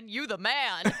best friend. You the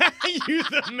man. You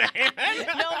the man.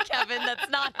 No, Kevin, that's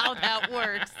not how that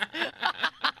works.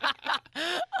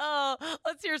 Oh,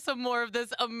 let's hear some more of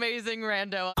this amazing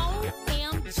rando.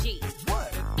 OMG.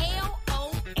 What?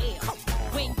 LOL.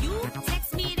 When you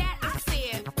text me that, I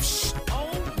said,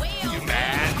 oh, well. You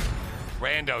mad?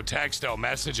 Rando Texto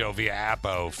Messaggio via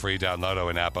Appo. Free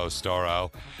downloado in Appo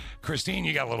Storo. Christine,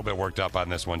 you got a little bit worked up on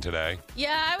this one today.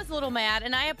 Yeah, I was a little mad,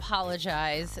 and I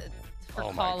apologize for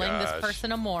calling this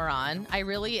person a moron. I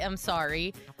really am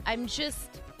sorry. I'm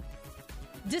just...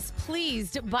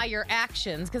 displeased by your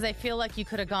actions because I feel like you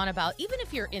could have gone about, even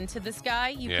if you're into this guy,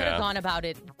 you could have gone about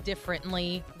it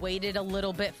differently, waited a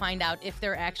little bit, find out if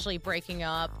they're actually breaking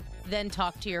up, then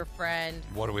talk to your friend.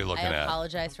 What are we looking at? I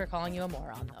apologize for calling you a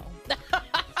moron, though.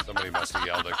 Somebody must have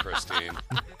yelled at Christine.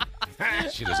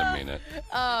 She doesn't mean it.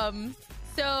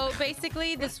 So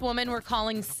basically, this woman we're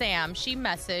calling Sam, she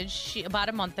messaged about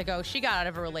a month ago. She got out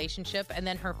of a relationship, and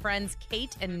then her friends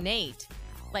Kate and Nate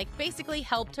basically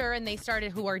helped her, and they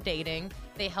started who are dating.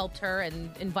 They helped her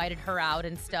and invited her out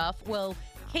and stuff. Well,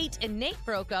 Kate and Nate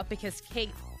broke up because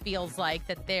Kate feels like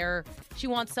that she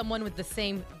wants someone with the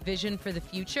same vision for the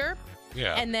future.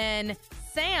 Yeah. And then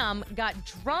Sam got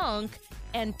drunk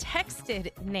and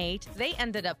texted Nate. They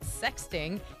ended up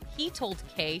sexting. He told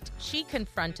Kate. She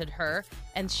confronted her,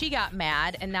 and she got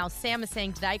mad. And now Sam is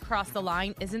saying, did I cross the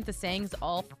line? Isn't the sayings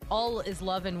all is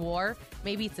love and war?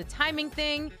 Maybe it's a timing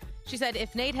thing. She said,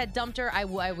 if Nate had dumped her, I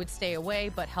would stay away,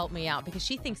 but help me out, because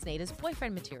she thinks Nate is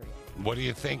boyfriend material. What do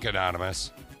you think,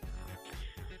 Anonymous?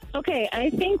 Okay, I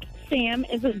think Sam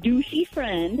is a douchey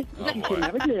friend. Oh, She boy. should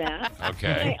never do that.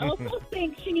 Okay. I also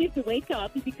think she needs to wake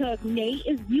up because Nate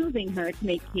is using her to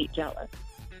make Kate jealous.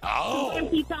 Oh.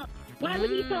 Why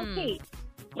would he tell Kate?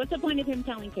 What's the point of him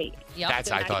telling Kate? I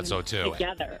They're not thought so even too.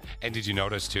 Together. And did you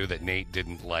notice too that Nate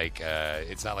didn't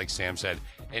it's not like Sam said,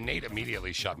 and Nate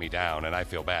immediately shut me down and I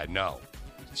feel bad. No.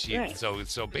 Right.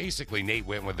 So basically Nate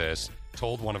went with this,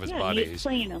 told one of his Nate's buddies.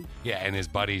 playing him. Yeah, and his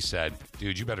buddy said,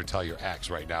 dude, you better tell your ex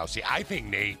right now. See, I think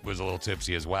Nate was a little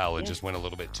tipsy as well and just went a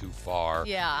little bit too far.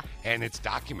 Yeah. And it's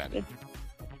documented.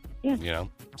 Yeah. You know?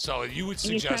 So you would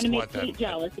And he's suggest trying to what make Kate then?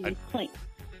 jealous, and he's playing.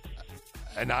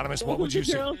 Anonymous, what would you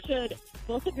say?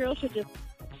 Both the girls should just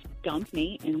dump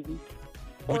Nate,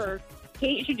 or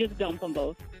Kate should just dump them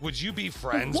both. Would you be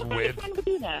friends What kind with? of friend would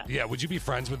do that? Yeah, would you be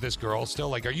friends with this girl still?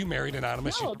 Like, are you married,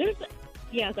 Anonymous? No,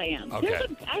 yes, I am. Okay.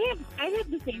 I have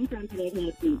the same friends that I've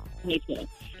had since high school,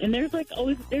 and there's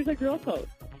a girl code.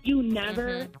 You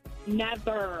never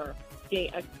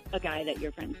date a guy that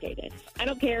your friends dated. I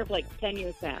don't care if 10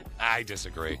 years pass. I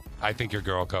disagree. I think your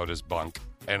girl code is bunk,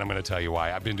 and I'm going to tell you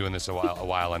why. I've been doing this a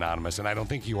while, Anonymous, and I don't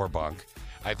think you're bunk.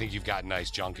 I think you've got nice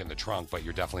junk in the trunk, but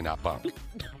you're definitely not bunk.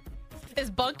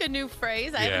 Is bunk a new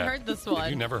phrase? I haven't heard this one.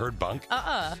 Have you never heard bunk? Maybe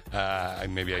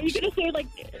I Are you just... gonna say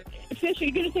Fish? Are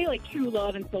you gonna say true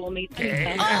love and soulmates?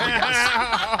 Hey, I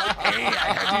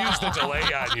had to use the delay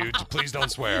on you. Please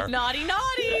don't swear. Naughty.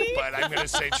 But I'm going to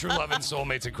say true love and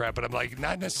soulmates and crap. But I'm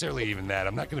not necessarily even that.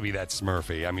 I'm not going to be that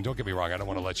smurfy. I mean, don't get me wrong. I don't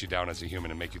want to let you down as a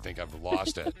human and make you think I've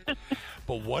lost it.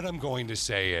 But what I'm going to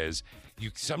say is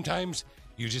sometimes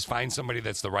you just find somebody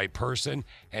that's the right person.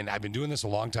 And I've been doing this a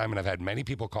long time, and I've had many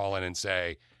people call in and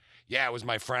say, yeah, it was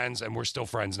my friends, and we're still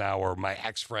friends now, or my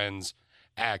ex-friend's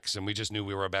ex, and we just knew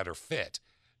we were a better fit.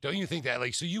 Don't you think that?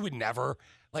 So you would never,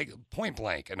 point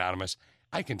blank, Anonymous,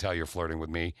 I can tell you're flirting with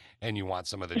me, and you want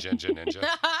some of the Ginger Ninja.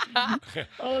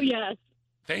 Oh, yes.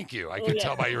 Thank you. I can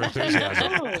tell by your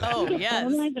enthusiasm.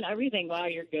 Yes. And everything. Wow,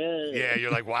 you're good. Yeah,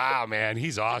 you're like, wow, man,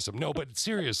 he's awesome. No, but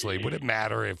seriously, would it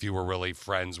matter if you were really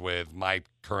friends with my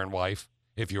current wife?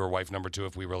 If you were wife number 2,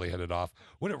 if we really hit it off?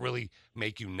 Would it really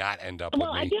make you not end up with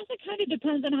Well, me? I guess it kind of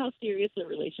depends on how serious the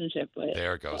relationship is.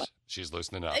 There it goes. She's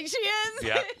loosening up. She is.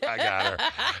 Yeah, I got her.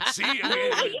 See? You know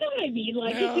what I mean?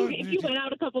 If you went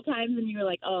out a couple times and you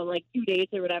were 2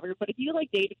 dates or whatever, but if you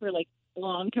dated for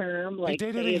long term, We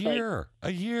dated a year.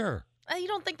 A year. You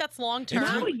don't think that's long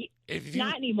term?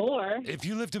 Not anymore. If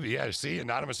you live to be, see,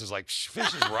 Anonymous is like,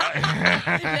 Fish is right.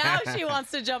 Now she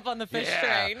wants to jump on the fish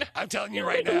train. I'm telling you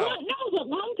right now. No, but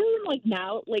long term,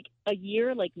 now, a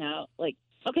year, now,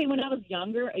 okay, when I was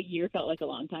younger, a year felt like a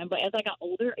long time, but as I got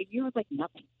older, a year was like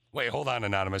nothing. Wait, hold on,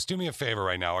 Anonymous. Do me a favor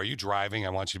right now. Are you driving? I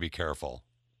want you to be careful.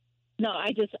 No,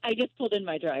 I just pulled in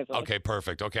my driveway. Okay,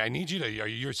 perfect. Okay, I need you to,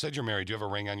 you said you're married. Do you have a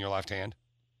ring on your left hand?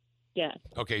 Yeah.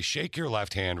 Okay, shake your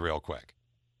left hand real quick.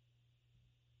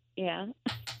 Yeah.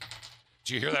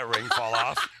 Did you hear that ring fall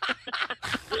off?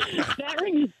 That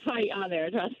ring is tight on there,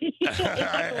 trust me. It's not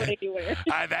going anywhere.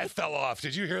 That fell off.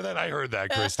 Did you hear that? I heard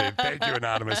that, Christine. Thank you,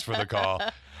 Anonymous, for the call.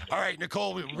 All right,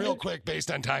 Nicole, real quick, based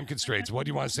on time constraints, what do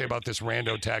you want to say about this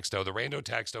rando texto? The rando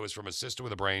texto is from a sister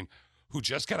with a brain who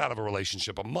just got out of a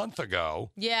relationship a month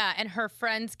ago. Yeah, and her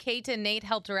friends Kate and Nate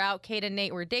helped her out. Kate and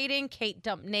Nate were dating. Kate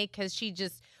dumped Nate because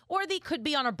or they could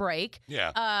be on a break.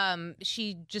 Yeah.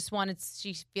 She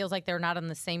feels like they're not on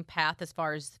the same path as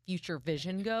far as future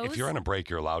vision goes. If you're on a break,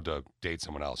 you're allowed to date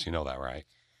someone else. You know that, right?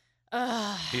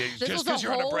 This was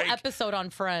a whole episode on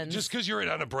Friends. Just because you're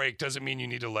on a break doesn't mean you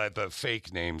need to let the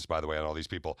fake names, by the way, on all these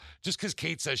people. Just because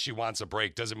Kate says she wants a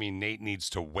break doesn't mean Nate needs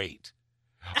to wait.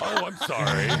 Oh, I'm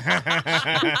sorry.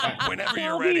 Whenever So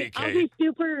you're ready, Kate.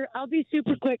 I'll be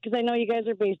super quick because I know you guys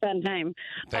are based on time.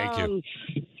 Thank you.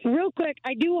 Real quick,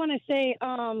 I do want to say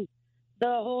the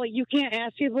whole you can't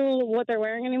ask people what they're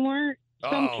wearing anymore.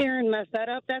 Some Oh. Karen messed that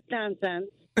up. That's nonsense.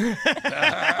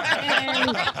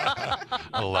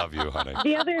 I love you, honey.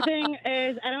 The other thing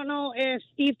is, I don't know if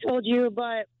Steve told you,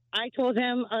 but I told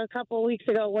him a couple of weeks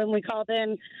ago when we called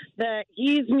in that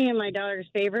he's me and my daughter's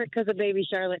favorite because of baby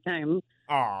Charlotte time.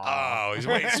 Oh,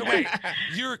 wait.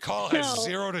 Your call has So,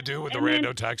 zero to do with the and then-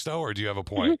 rando texto, or do you have a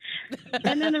point?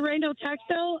 And then the Rando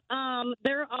Texto,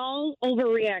 they're all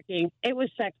overreacting. It was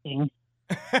sexting.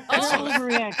 They're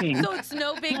overreacting. So it's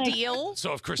no big deal.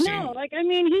 So if Christine, No,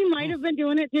 he might have been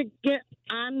doing it to get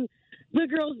on the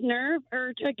girl's nerve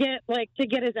or to get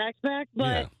his ex back, but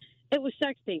Yeah. it was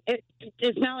sexting.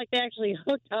 It's not like they actually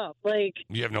hooked up.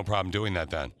 you have no problem doing that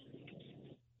then.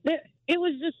 It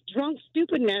was just drunk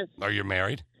stupidness. Are you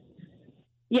married?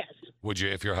 Yes. Would you,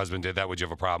 if your husband did that, would you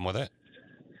have a problem with it?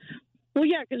 Well,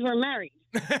 yeah, because we're married.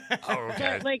 Oh,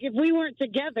 okay. But, if we weren't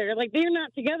together, they're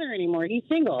not together anymore. He's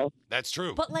single. That's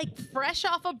true. But fresh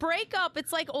off a breakup,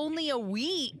 it's only a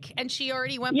week, and she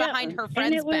already went Yeah, behind her and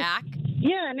friend's it was- back.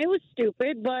 Yeah, and it was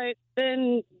stupid, but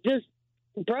then just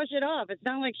brush it off. It's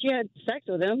not like she had sex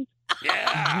with him.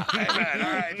 Yeah. Amen.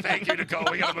 All right. Thank you, Nicole.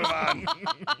 We got to move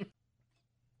on.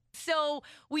 So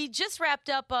we just wrapped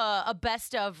up a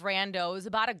best of randos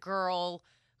about a girl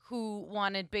who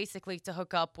wanted basically to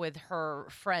hook up with her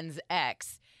friend's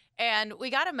ex. And we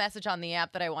got a message on the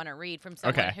app that I want to read from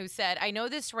someone Okay. who said, I know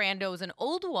this rando is an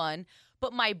old one,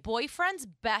 but my boyfriend's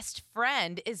best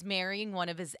friend is marrying one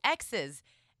of his exes.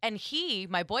 And he,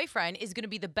 my boyfriend, is going to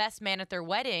be the best man at their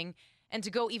wedding. And to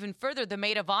go even further, the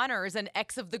maid of honor is an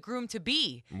ex of the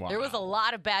groom-to-be. Wow. There was a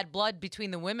lot of bad blood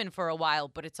between the women for a while,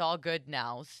 but it's all good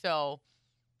now. So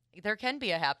there can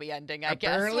be a happy ending, I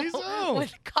Apparently guess. so.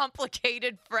 With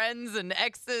complicated friends and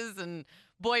exes and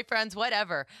boyfriends,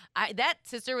 whatever. That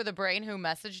sister with a brain who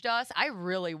messaged us, I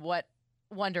really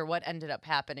wonder what ended up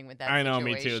happening with that I know,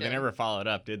 situation. me too. They never followed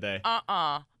up, did they?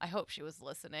 I hope she was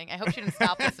listening. I hope she didn't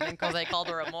stop listening because I called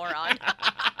her a moron.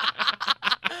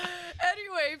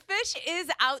 Anyway, Fish is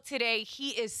out today. He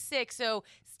is sick. So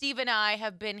Steve and I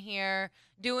have been here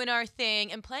doing our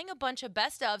thing and playing a bunch of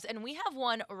best ofs. And we have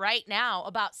one right now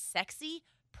about sexy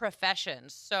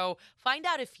professions. So find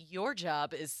out if your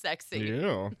job is sexy.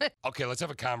 Yeah. Okay, let's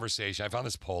have a conversation. I found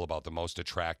this poll about the most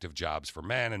attractive jobs for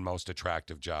men and most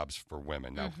attractive jobs for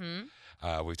women.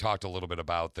 Now, we've talked a little bit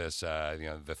about this.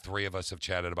 The three of us have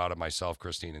chatted about it, myself,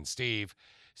 Christine, and Steve.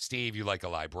 Steve, you like a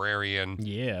librarian.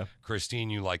 Yeah. Christine,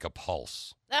 you like a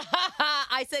pulse.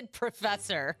 I said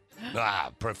professor.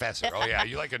 Professor. Oh, yeah,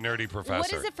 you like a nerdy professor.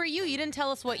 What is it for you? You didn't tell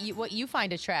us what you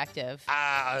find attractive.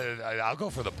 I'll go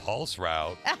for the pulse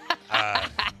route.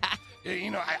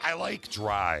 I like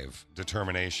drive,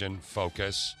 determination,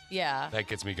 focus. Yeah. That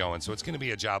gets me going. So it's going to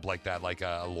be a job like that, like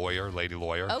a lawyer, lady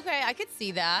lawyer. Okay, I could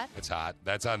see that. It's hot.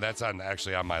 That's on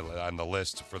actually on the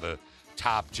list for the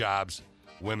top jobs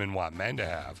women want men to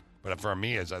have. But for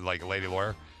me, as like a lady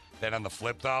lawyer. Then on the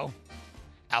flip, though,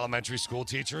 elementary school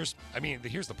teachers. I mean,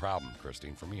 here's the problem,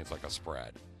 Christine. For me, it's like a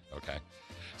spread. Okay.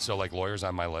 So like lawyers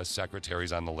on my list,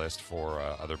 secretaries on the list for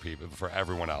other people, for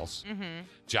everyone else. Mm-hmm.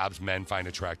 Jobs men find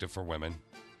attractive for women.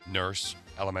 Nurse,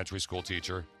 elementary school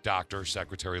teacher, doctor,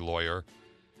 secretary, lawyer,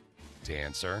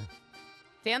 dancer.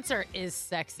 Dancer is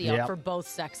sexy Yep. for both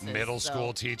sexes. Middle so.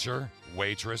 school teacher,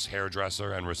 waitress,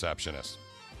 hairdresser, and receptionist.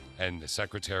 And the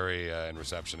secretary and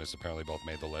receptionist apparently both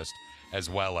made the list,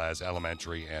 as well as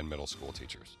elementary and middle school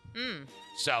teachers. Mm.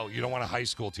 So you don't want a high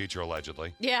school teacher,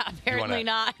 allegedly. Yeah, You want apparently a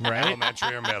not. Right?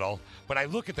 Elementary or middle. But I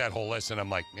look at that whole list and I'm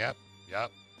like, yep.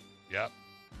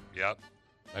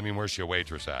 I mean, where's she a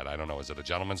waitress at? I don't know. Is it a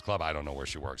gentleman's club? I don't know where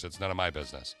she works. It's none of my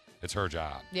business. It's her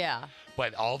job. Yeah.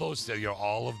 But all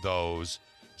of those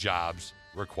jobs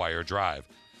require drive.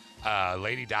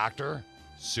 Lady doctor,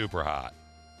 super hot.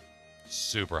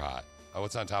 Super hot. Oh,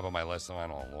 what's on top of my list? I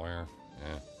don't know. Lawyer?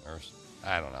 Yeah, nurse?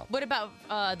 I don't know. What about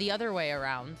the other way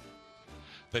around?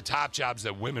 The top jobs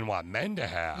that women want men to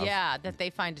have. Yeah, that they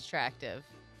find attractive.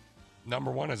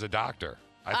 Number one is a doctor.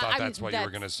 I thought that's what you were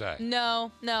going to say.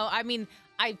 No. I mean,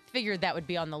 I figured that would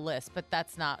be on the list, but that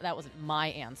wasn't my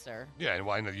answer. Yeah,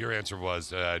 and your answer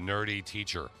was nerdy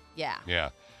teacher. Yeah. Yeah.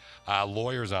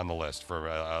 Lawyers on the list for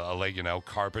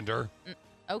carpenter.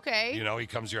 Okay. He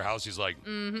comes to your house. He's like,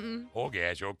 Mm-hmm. oh,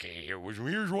 gosh, okay.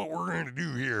 Here's what we're going to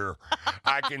do here.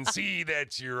 I can see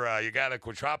that you got a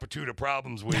quadrupitude of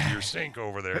problems with your sink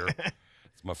over there.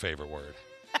 It's my favorite word.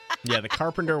 Yeah, the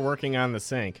carpenter working on the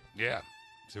sink. Yeah.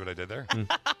 See what I did there?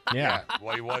 Yeah.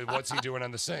 What's he doing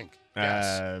on the sink?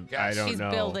 Yes. I don't He's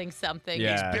know. building something.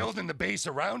 Yeah. He's building the base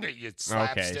around it, you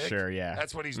slapstick. Okay, sure, yeah.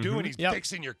 That's what he's Mhm. doing. He's Yep.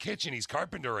 fixing your kitchen. He's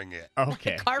carpentering it.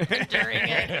 Okay. Carpentering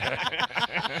it.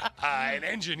 An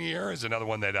engineer is another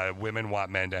one that women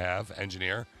want men to have.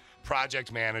 Engineer.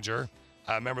 Project manager.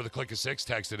 Member of the Click of Six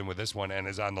texted him with this one and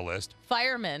is on the list.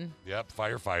 Fireman. Yep,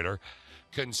 firefighter.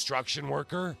 Construction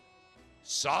worker.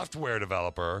 Software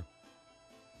developer.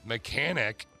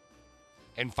 Mechanic.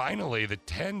 And finally, the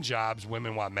 10 jobs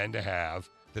women want men to have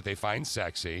that they find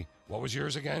sexy. What was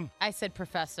yours again? I said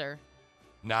professor.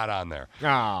 Not on there.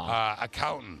 Aw.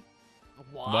 Accountant.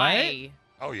 Why?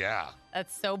 Oh, yeah.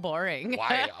 That's so boring.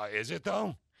 Why? Is it,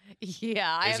 though?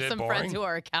 Yeah, I Is have it some boring? friends who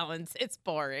are accountants. It's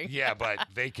boring. Yeah, but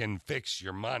they can fix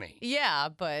your money. Yeah,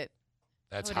 but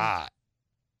That's wouldn't- hot.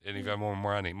 And if you have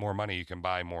more money, you can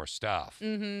buy more stuff.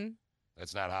 mm-hmm.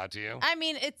 That's not hot to you? I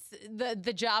mean, it's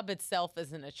the job itself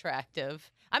isn't attractive.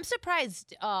 I'm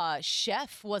surprised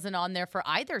chef wasn't on there for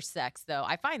either sex, though.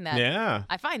 I find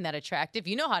that attractive.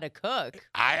 You know how to cook.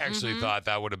 I actually thought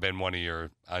that would have been one of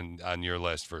your on your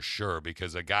list for sure,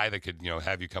 because a guy that could,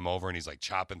 have you come over and he's like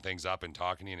chopping things up and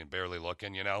talking to you and barely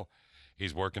looking,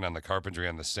 he's working on the carpentry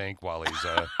on the sink while he's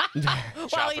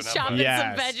chopping some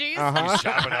veggies. He's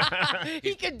chopping up.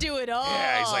 He could do it all.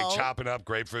 Yeah, he's like chopping up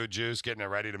grapefruit juice, getting it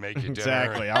ready to make you dinner.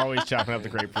 Exactly. Always chopping up the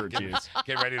grapefruit juice.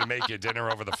 Get ready to make you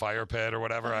dinner over the fire pit or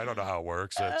whatever. I don't know how it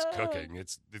works. It's cooking.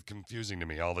 It's confusing to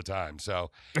me all the time. So,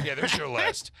 yeah, there's your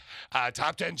list.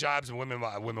 Top 10 jobs women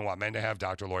want men to have: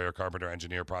 doctor, lawyer, carpenter,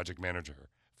 engineer, project manager,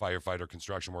 firefighter,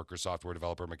 construction worker, software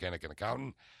developer, mechanic, and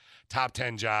accountant. Top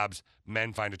 10 jobs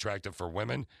men find attractive for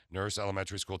women: nurse,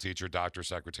 elementary school teacher, doctor,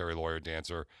 secretary, lawyer,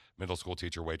 dancer, middle school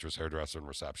teacher, waitress, hairdresser, and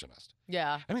receptionist.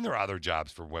 Yeah. I mean, there are other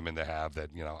jobs for women to have that,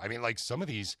 like some of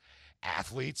these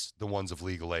athletes, the ones of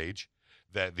legal age,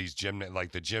 that these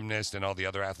like the gymnast and all the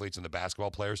other athletes and the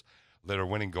basketball players that are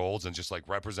winning golds and just like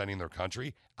representing their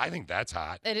country. I think that's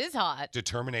hot. It is hot.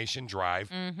 Determination, drive.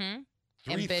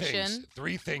 Mm-hmm. Ambition.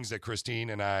 Three things that Christine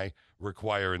and I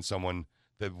require in someone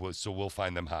so we'll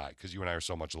find them hot, because you and I are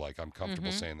so much alike. I'm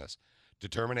comfortable saying this.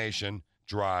 Determination,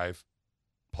 drive,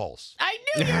 pulse. I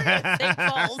knew you were going to say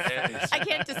pulse. I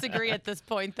can't disagree at this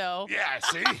point, though. Yeah,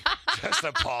 see? Just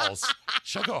a pulse.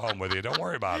 She'll go home with you. Don't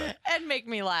worry about it. And make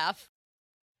me laugh.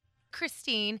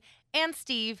 Christine and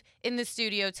Steve in the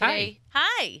studio today.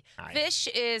 Hi. Fish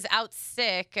is out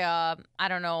sick. I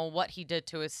don't know what he did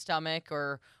to his stomach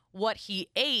or what he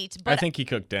ate, but I think he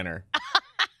cooked dinner.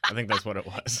 I think that's what it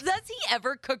was. Does he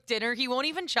ever cook dinner? He won't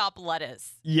even chop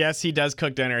lettuce. Yes, he does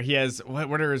cook dinner. He has,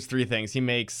 what are his three things? He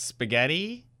makes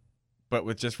spaghetti, but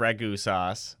with just ragu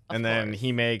sauce. And then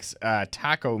he makes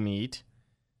taco meat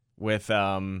with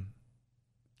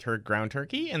ground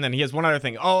turkey. And then he has one other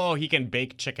thing. Oh, he can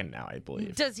bake chicken now, I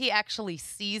believe. Does he actually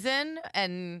season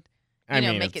and I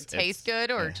mean, make it taste good,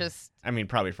 or just? I mean,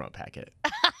 probably from a packet.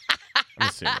 I'm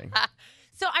assuming.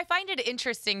 So I find it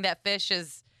interesting that Fish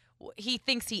he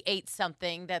thinks he ate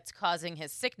something that's causing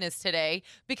his sickness today,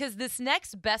 because this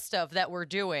next best of that we're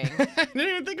doing. I didn't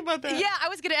even think about that. Yeah, I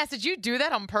was going to ask, did you do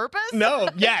that on purpose? No,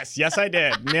 yes, I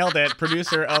did. Nailed it.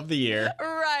 Producer of the year.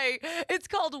 Right. It's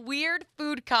called Weird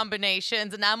Food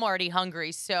Combinations, and I'm already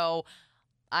hungry, so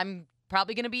I'm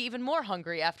probably going to be even more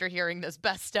hungry after hearing this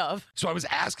best of. So I was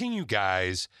asking you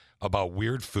guys about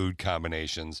weird food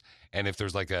combinations, and if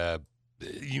there's like a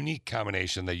unique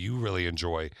combination that you really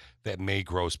enjoy that may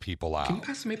gross people out. Can you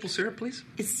pass some maple syrup, please?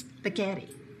 It's spaghetti.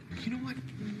 You know what?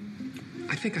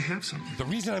 I think I have some. The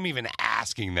reason I'm even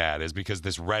asking that is because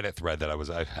this Reddit thread that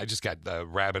I just got the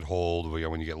rabbit hole,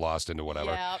 when you get lost into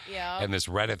whatever. Yeah. And this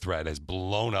Reddit thread has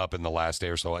blown up in the last day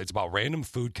or so. It's about random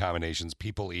food combinations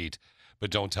people eat,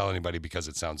 but don't tell anybody because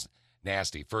it sounds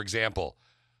nasty. For example,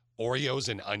 Oreos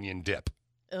and onion dip.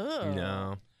 Ugh.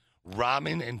 No.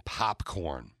 Ramen and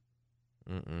popcorn.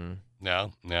 Mm-mm.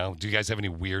 No. Do you guys have any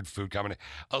weird food combination?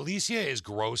 Alicia is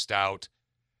grossed out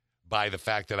by the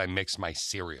fact that I mix my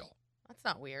cereal. That's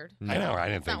not weird. I know, I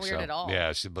didn't It's think so. not weird at all.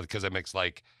 Yeah, because I mix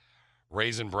like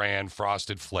Raisin Bran,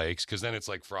 Frosted Flakes, because then it's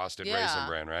like Frosted Raisin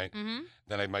Bran, right? Mm-hmm.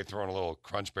 Then I might throw in a little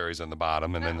Crunch Berries on the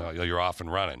bottom, and then you're off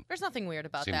and running. There's nothing weird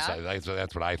about Seems that. like,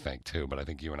 that's what I think too, but I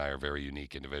think you and I are very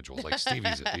unique individuals. Like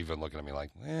Stevie's even looking at me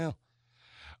like, well.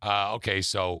 Okay,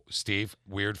 so Steve,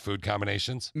 weird food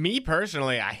combinations? Me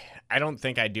personally, I don't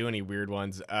think I do any weird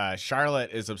ones.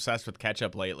 Charlotte is obsessed with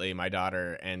ketchup lately, my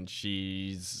daughter, and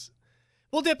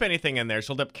we'll dip anything in there.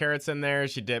 She'll dip carrots in there.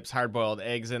 She dips hard-boiled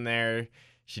eggs in there.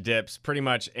 She dips pretty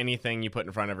much anything you put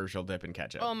in front of her, she'll dip in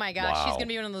ketchup. Oh my gosh, she's Wow. going to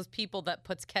be one of those people that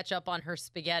puts ketchup on her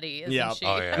spaghetti, isn't Yeah. she?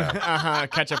 Oh, yeah.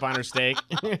 Ketchup on her steak.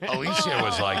 Alicia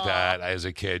was like that as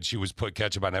a kid. She was put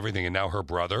ketchup on everything, and now her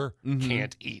brother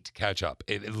can't eat ketchup.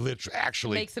 It literally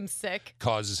actually Makes him sick.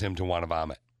 causes him to want to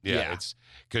vomit. Yeah, Yeah. it's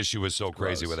because she was so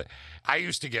crazy gross. with it. I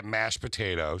used to get mashed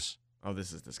potatoes. Oh,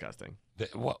 this is disgusting.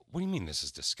 What do you mean this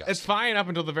is disgusting? It's fine up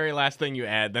until the very last thing you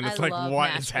add. Then it's I like, love what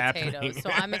mashed is happening? potatoes,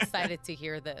 so I'm excited to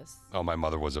hear this. Oh, my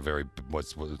mother was a very, what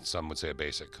some would say a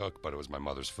basic cook, but it was my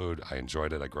mother's food. I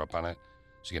enjoyed it. I grew up on it.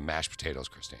 So you get mashed potatoes,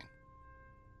 Christine.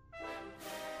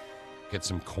 Get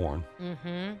some corn.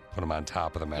 Mm-hmm. Put them on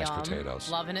top of the mashed Yum. potatoes.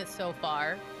 Loving it so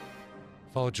far.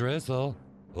 Faux drizzle.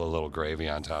 A little gravy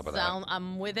on top of that.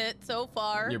 I'm with it so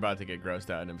far. You're about to get grossed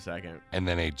out in a second. And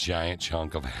then a giant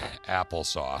chunk of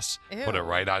applesauce. Put it Ew.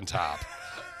 right on top.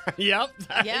 Yep.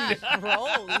 Yeah,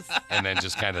 gross. And then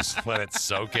just kind of let it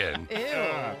soak in. Ew.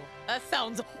 That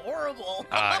sounds horrible.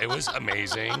 It was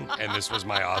amazing. And this was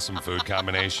my awesome food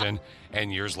combination.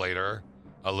 And years later,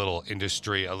 a little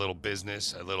industry, a little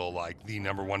business, a little like the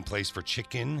number one place for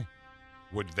chicken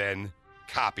would then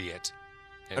copy it.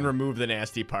 And remove the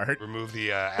nasty part. Remove the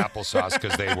applesauce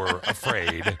because they were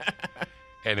afraid.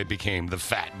 And it became the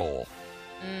Fat Bowl,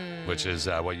 which is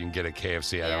what you can get at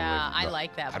KFC. Yeah, I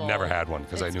like that I've bowl. never had one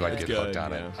because I It's knew I'd good. get hooked It's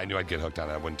on good, it. yeah. I knew I'd get hooked on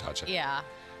it. I wouldn't touch it. Yeah.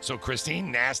 So,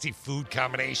 Christine, nasty food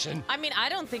combination? I mean, I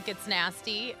don't think it's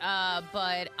nasty,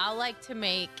 but I like to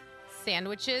make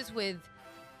sandwiches with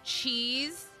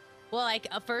cheese. Well, like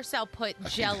first I'll put I think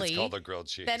jelly. It's called a grilled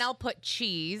cheese. Then I'll put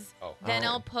cheese. Oh. Then Oh.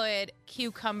 I'll put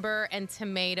cucumber and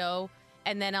tomato.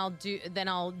 And then I'll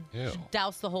Ew.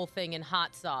 douse the whole thing in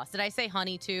hot sauce. Did I say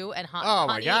honey too? And hot. Oh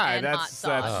my honey God, and hot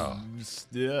sauce.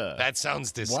 That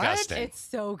sounds disgusting. It's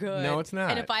so good. No, it's not.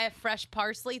 And if I have fresh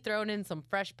parsley, thrown in some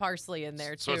fresh parsley in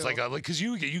there too. So it's like because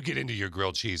you get into your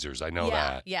grilled cheesers. I know yeah,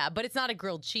 that. yeah, but it's not a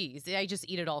grilled cheese. I just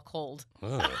eat it all cold.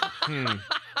 Ugh.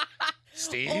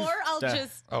 Steve? Or I'll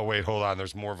just Oh, wait, hold on.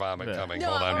 There's more vomit coming. no,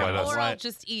 Hold on. What else? or I'll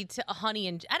just eat honey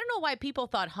and I don't know why people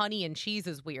thought honey and cheese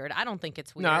is weird. I don't think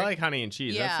it's weird. No, I like honey and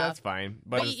cheese. Yeah. That's fine.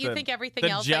 But it's you think everything the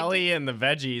else, jelly and the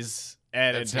veggies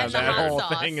added to And the that hot whole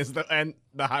sauce. thing is and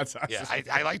the hot sauce. Yeah,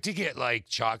 I like to get like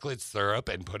chocolate syrup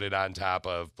and put it on top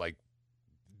of like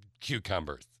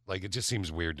cucumbers. Like it just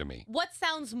seems weird to me. What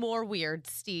sounds more weird,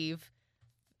 Steve?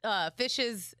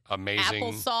 Fish's Amazing.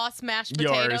 applesauce mashed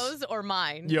Yours. potatoes or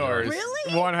mine? Yours.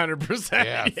 Really? 100%.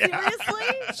 Yeah. Seriously?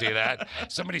 See that?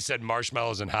 Somebody said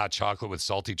marshmallows and hot chocolate with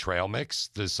salty trail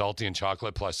mix. The salty and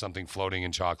chocolate plus something floating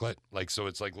in chocolate. Like so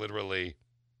it's like literally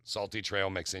salty trail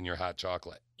mix in your hot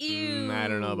chocolate. Ew. I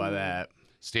don't know about that.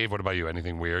 Steve, what about you?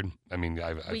 Anything weird? I mean,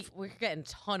 We're getting a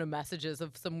ton of messages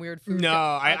of some weird food. No,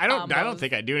 I don't combos.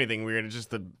 think I do anything weird. It's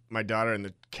just my daughter and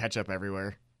the ketchup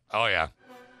everywhere. oh yeah,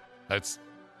 that's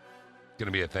gonna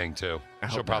be a thing too. I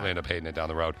She'll hope probably not. end up hating it down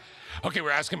the road. Okay,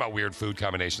 we're asking about weird food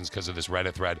combinations because of this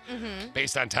Reddit thread. Mhm.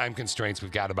 Based on time constraints,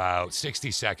 we've got about 60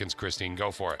 seconds. Christine,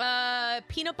 go for it.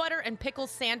 Peanut butter and pickle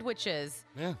sandwiches.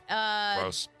 Yeah.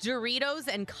 Gross. Doritos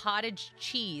and cottage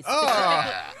cheese.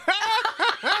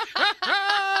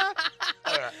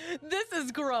 This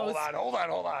is gross. Hold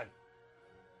on.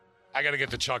 I gotta get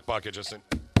the Chuck bucket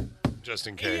just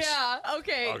in case. Yeah,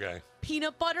 okay. Okay.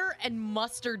 Peanut butter and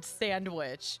mustard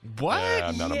sandwich. What? Yeah,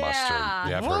 I'm not a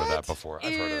mustard. Yeah, I've heard of that before.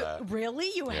 I've heard of Ew, that.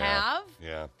 Really? You Yeah. have?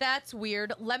 Yeah. That's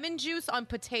weird. Lemon juice on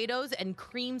potatoes and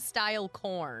cream style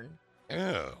corn.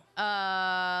 Ew.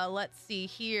 Let's see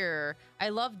here. I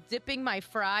love dipping my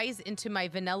fries into my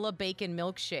vanilla bacon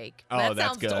milkshake. Oh, that that's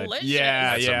sounds good. delicious.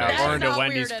 Yeah, That's yeah. amazing. Or into That's not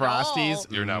Wendy's weird at all.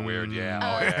 Frosties. You're not weird, yeah.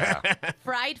 Oh, yeah.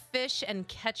 Fried fish and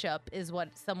ketchup is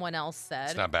what someone else said.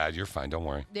 It's not bad. You're fine. Don't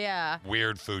worry. Yeah.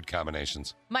 Weird food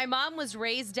combinations. My mom was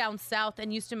raised down south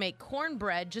and used to make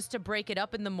cornbread just to break it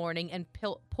up in the morning and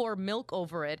pour milk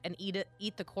over it and eat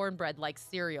the cornbread like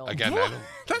cereal. Again,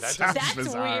 That sounds That's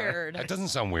bizarre. weird. that doesn't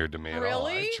sound weird to me at all.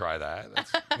 Really? I'd try that.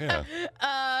 That's,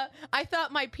 yeah. I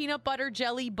thought my peanut butter,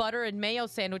 jelly, butter, and mayo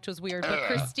sandwich was weird, but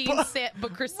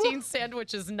Christine's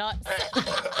sandwich is nuts.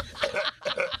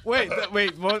 Wait.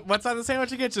 What's on the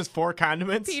sandwich again? Just 4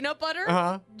 condiments? Peanut butter,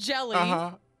 Uh-huh. jelly,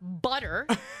 Uh-huh. butter,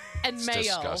 and It's mayo.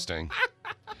 disgusting.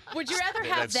 Would you rather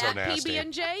have That's so that nasty.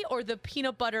 PB&J or the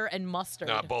peanut butter and mustard?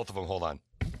 No, both of them. Hold on.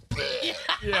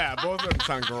 Yeah, both of them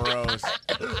sound gross.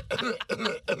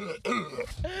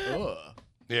 Ugh.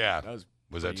 Yeah.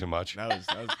 Was that too much? That was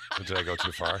Did I go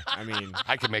too far? I mean,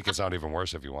 I could make it sound even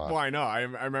worse if you want. well, I know. I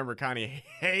remember Connie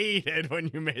hated when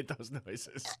you made those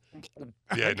noises.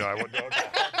 Yeah, no, I wouldn't.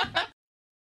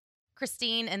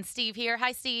 Christine and Steve here.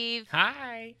 Hi, Steve.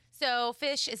 Hi. So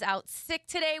Fish is out sick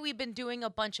today. We've been doing a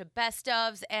bunch of best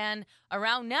ofs, and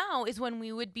around now is when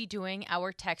we would be doing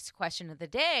our text question of the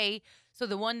day. So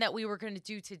the one that we were going to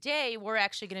do today, we're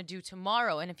actually going to do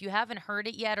tomorrow. And if you haven't heard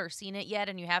it yet or seen it yet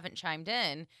and you haven't chimed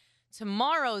in,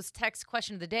 tomorrow's text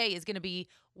question of the day is going to be,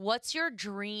 what's your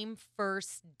dream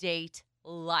first date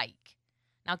like?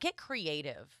 Now get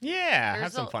creative. Yeah, There's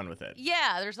have some fun with it.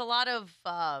 Yeah, there's a lot of,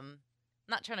 I'm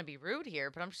not trying to be rude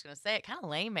here, but I'm just going to say it, kind of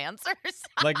lame answers.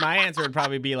 Like my answer would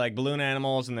probably be like balloon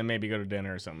animals and then maybe go to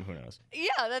dinner or something. Who knows?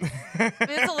 Yeah,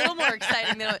 it's a little more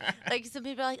exciting than like some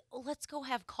people are like, oh, let's go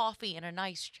have coffee and a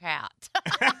nice chat.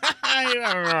 I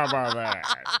don't know about that.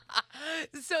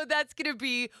 So that's going to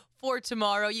be for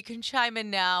tomorrow. You can chime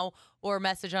in now or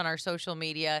message on our social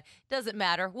media. Doesn't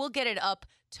matter. We'll get it up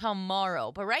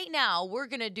tomorrow. But right now, we're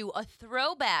going to do a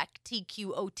throwback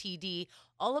TQOTD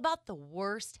all about the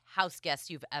worst house guests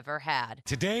you've ever had.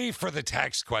 Today, for the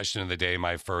text question of the day,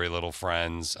 my furry little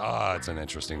friends. Oh, it's an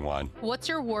interesting one. What's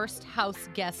your worst house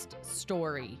guest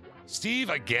story? Steve,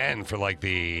 again, for like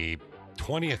the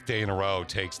 20th day in a row,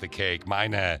 takes the cake.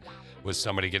 Mine was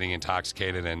somebody getting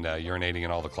intoxicated and urinating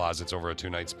in all the closets over a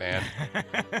 2-night span.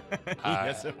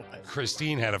 Yes, it was.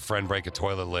 Christine had a friend break a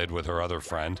toilet lid with her other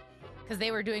friend. Because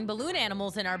they were doing balloon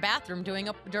animals in our bathroom during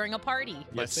a party.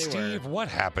 But Steve, what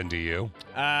happened to you?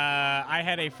 I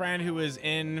had a friend who was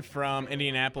in from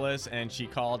Indianapolis, and she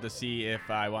called to see if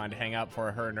I wanted to hang out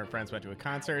before her and her friends went to a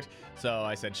concert. So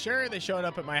I said, sure. They showed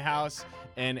up at my house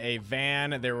in a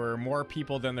van. There were more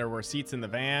people than there were seats in the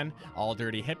van, all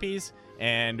dirty hippies.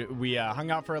 And we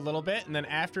hung out for a little bit. And then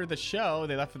after the show,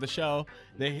 they left for the show,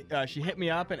 she hit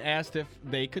me up and asked if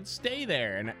they could stay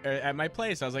there and at my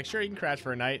place. I was like, sure, you can crash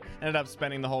for a night. Ended up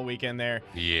spending the whole weekend there.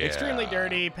 Yeah. Extremely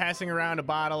dirty, passing around a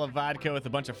bottle of vodka with a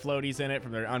bunch of floaties in it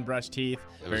from their unbrushed teeth.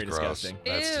 It was Very gross. disgusting.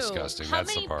 That's Ew. disgusting. How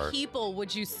That's many the part. people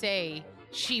would you say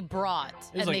she brought?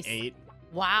 It was like 8.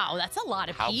 Wow, that's a lot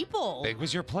of How people. big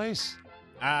was your place?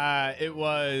 It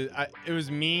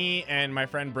was me and my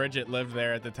friend Bridget lived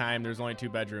there at the time. There was only 2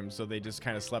 bedrooms, so they just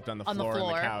kind of slept on the floor and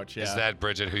the couch. Yeah. Is that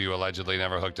Bridget who you allegedly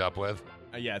never hooked up with?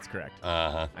 Yeah, it's correct.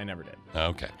 Uh-huh. I never did.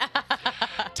 Okay.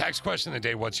 Text question of the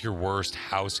day, what's your worst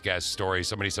house guest story?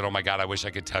 Somebody said, oh my God, I wish I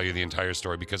could tell you the entire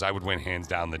story because I would win hands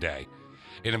down the day.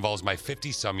 It involves my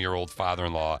 50-some-year-old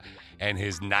father-in-law and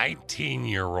his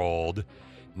 19-year-old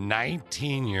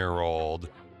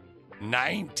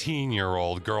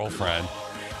girlfriend.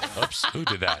 Oops, who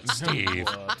did that? Steve.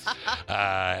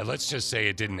 Let's just say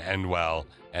it didn't end well,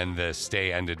 and the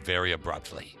stay ended very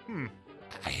abruptly.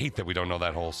 I hate that we don't know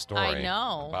that whole story. I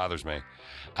know. It bothers me.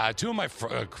 2 of my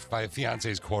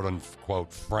fiance's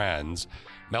quote-unquote friends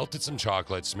melted some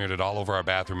chocolate, smeared it all over our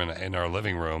bathroom in our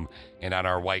living room, and on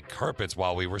our white carpets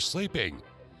while we were sleeping.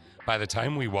 By the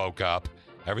time we woke up,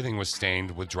 everything was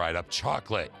stained with dried-up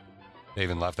chocolate. They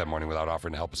even left that morning without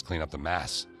offering to help us clean up the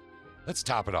mess. Let's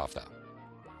top it off, though.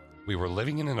 We were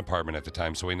living in an apartment at the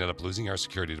time, so we ended up losing our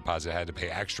security deposit. I had to pay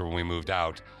extra when we moved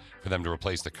out for them to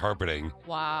replace the carpeting.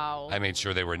 Wow. I made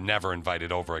sure they were never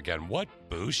invited over again. What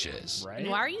booshes? And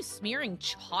why are you smearing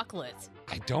chocolate?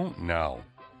 I don't know.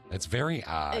 It's very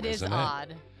odd, It is isn't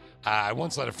odd. it? I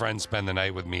once let a friend spend the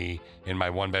night with me in my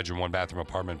 1-bedroom, 1-bathroom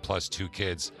apartment plus 2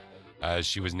 kids.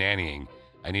 She was nannying.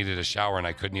 I needed a shower, and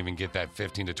I couldn't even get that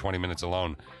 15 to 20 minutes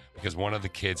alone because one of the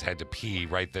kids had to pee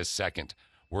right this second.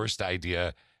 Worst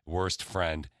idea, worst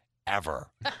friend ever.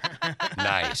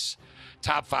 Nice.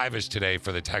 Top 5-ish today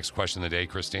for the text question of the day,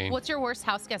 Christine. What's your worst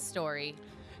house guest story?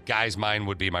 Guys, mine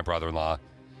would be my brother-in-law.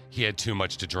 He had too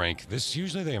much to drink.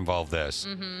 Usually they involve this.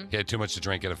 Mm-hmm. He had too much to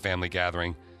drink at a family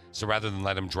gathering. So rather than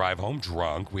let him drive home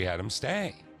drunk, we had him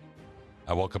stay.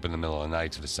 I woke up in the middle of the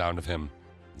night to the sound of him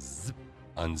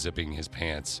unzipping his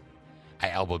pants. I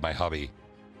elbowed my hubby.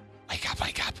 Wake up,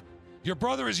 wake up. Your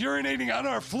brother is urinating on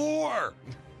our floor.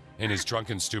 In his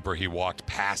drunken stupor, he walked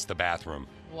past the bathroom.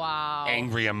 Wow.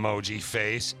 Angry emoji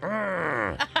face.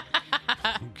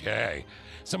 Okay.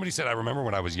 Somebody said, I remember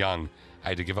when I was young, I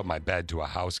had to give up my bed to a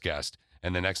house guest.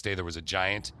 And the next day there was a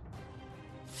giant,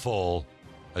 full,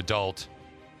 adult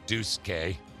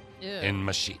Duske in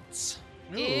my sheets.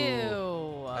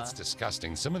 Ew. That's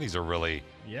disgusting. Some of these are really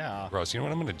gross. You know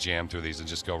what? I'm going to jam through these and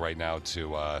just go right now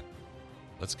to,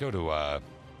 let's go to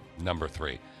number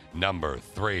 3. Number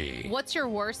 3. What's your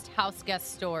worst house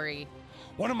guest story?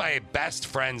 One of my best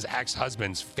friend's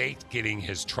ex-husbands faked getting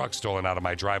his truck stolen out of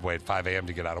my driveway at 5 a.m.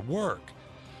 to get out of work.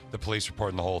 The police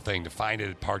reporting the whole thing. To find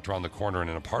it parked around the corner in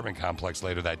an apartment complex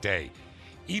later that day.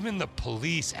 Even the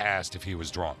police asked if he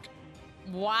was drunk.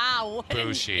 Wow. What an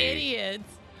Bushy. idiot.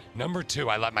 Number 2,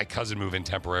 I let my cousin move in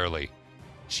temporarily.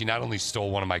 She not only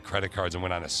stole one of my credit cards and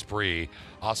went on a spree,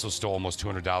 also stole almost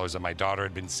 $200 that my daughter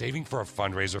had been saving for a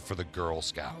fundraiser for the Girl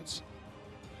Scouts.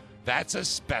 That's a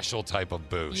special type of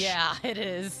boosh. Yeah, it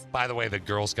is. By the way, the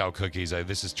Girl Scout cookies,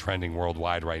 this is trending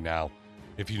worldwide right now.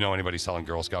 If you know anybody selling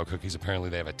Girl Scout cookies, apparently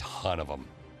they have a ton of them.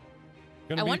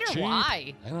 I wonder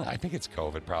why. I don't know. I think it's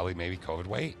COVID, probably. Maybe COVID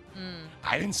weight. Mm.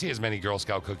 I didn't see as many Girl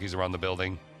Scout cookies around the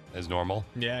building as normal.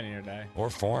 Yeah, neither did I. Or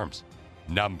forms.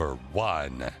 Number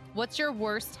 1. What's your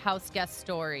worst house guest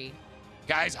story?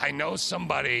 Guys, I know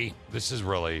somebody. This is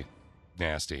really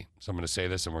nasty. So I'm going to say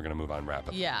this and we're going to move on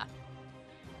rapidly. Yeah.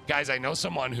 Guys, I know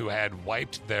someone who had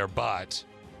wiped their butt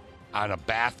on a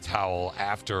bath towel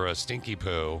after a stinky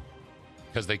poo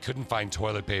because they couldn't find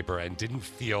toilet paper and didn't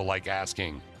feel like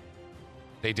asking.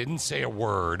 They didn't say a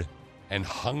word and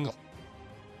hung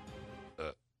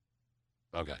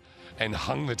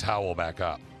the towel back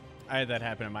up. I had that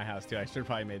happen at my house too. I should have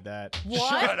probably made that. What?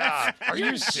 Shut up. Are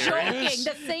you serious?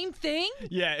 Joking. The same thing?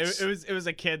 Yeah, it was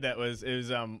a kid that was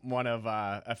one of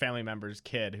a family member's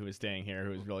kid who was staying here who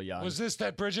was really young. Was this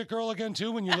that Bridget girl again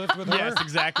too when you lived with her? Yes,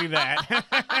 exactly that.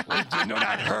 No,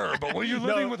 not her, but were you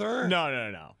living with her?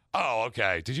 No. Oh,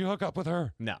 okay. Did you hook up with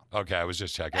her? No. Okay, I was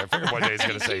just checking. I figured one day he's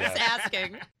going to say Just yes.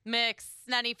 asking. Mix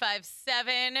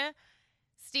 95.7.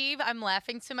 Steve, I'm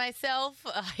laughing to myself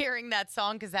hearing that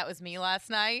song because that was me last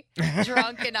night,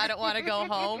 drunk and I don't want to go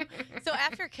home. So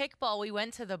after kickball, we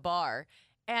went to the bar,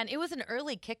 and it was an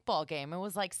early kickball game. It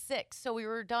was like 6, so we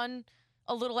were done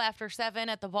a little after 7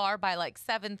 at the bar by like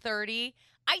 7:30.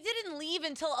 I didn't leave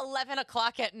until 11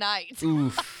 o'clock at night.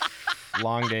 Oof.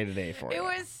 Long day today for you. It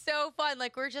was so fun.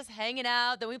 Like, we're just hanging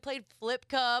out. Then we played Flip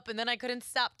Cup, and then I couldn't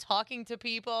stop talking to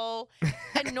people.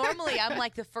 And normally I'm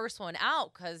like the first one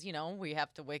out because, we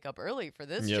have to wake up early for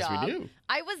this job. Yes, we do.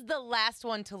 I was the last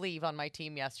one to leave on my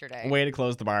team yesterday. Way to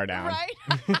close the bar down. Right?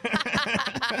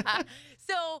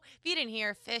 So, if you didn't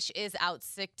hear, Fish is out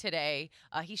sick today.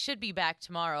 He should be back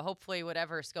tomorrow. Hopefully,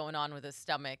 whatever's going on with his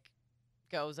stomach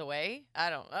goes away. I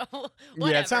don't know.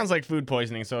 Yeah, it sounds like food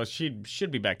poisoning, so she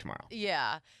should be back tomorrow.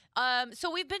 Yeah.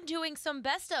 So we've been doing some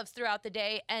best ofs throughout the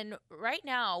day, and right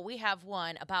now we have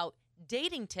one about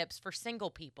dating tips for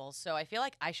single people. So I feel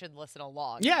like I should listen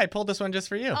along. Yeah, I pulled this one just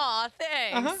for you. Aw,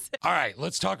 thanks. All right,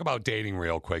 let's talk about dating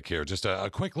real quick here. Just a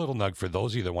quick little nug for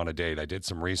those of you that want to date. I did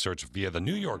some research via the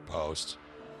New York Post.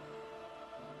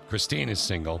 Christine is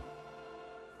single.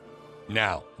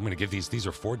 Now, I'm going to give these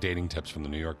are 4 dating tips from the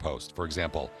New York Post. For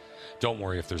example, don't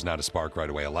worry if there's not a spark right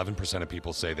away. 11% of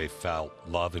people say they felt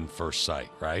love in first sight,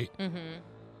 right? Mm-hmm.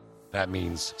 That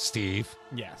means, Steve.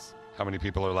 Yes. How many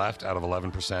people are left out of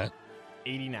 11%?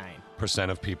 89%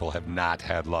 of people have not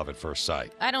had love at first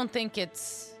sight. I don't think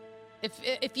it's...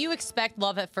 If you expect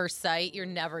love at first sight, you're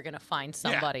never going to find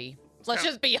somebody. Yeah. Let's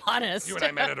just be honest. You and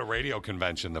I met at a radio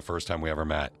convention the first time we ever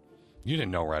met. You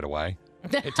didn't know right away.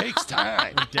 It takes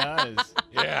time. It does.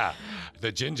 Yeah.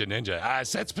 The Ginger Ninja.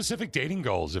 Set specific dating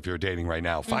goals if you're dating right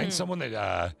now. Find someone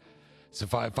that...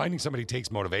 finding somebody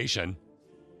takes motivation.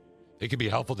 It can be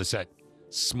helpful to set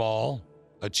small,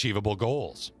 achievable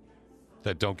goals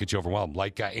that don't get you overwhelmed,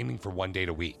 like aiming for 1 date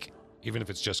a week, even if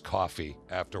it's just coffee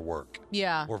after work.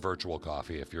 Yeah. Or virtual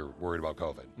coffee if you're worried about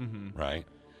COVID. Mm-hmm. Right?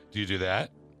 Do you do that?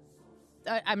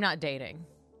 I'm not dating.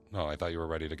 No, I thought you were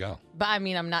ready to go. But I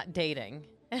mean, I'm not dating.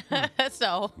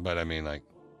 So. But I mean, like,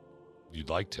 you'd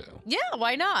like to. Yeah,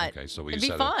 why not? Okay, so it'd be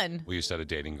fun. Will you set a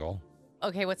dating goal?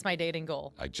 Okay, what's my dating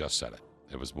goal? I just said it.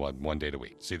 It was one date a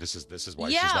week. See, this is why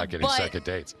she's not getting second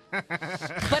dates.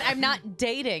 But I'm not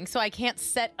dating, so I can't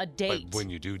set a date. But when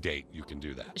you do date, you can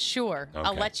do that. Sure. Okay.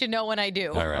 I'll let you know when I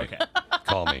do. All right. Okay.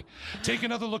 Call me. Take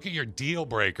another look at your deal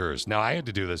breakers. Now, I had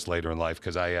to do this later in life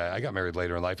because I got married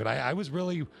later in life, and I was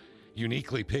really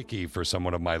uniquely picky for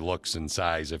someone of my looks and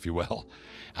size, if you will.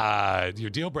 Your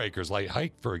deal breakers, like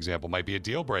height, for example, might be a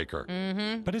deal breaker.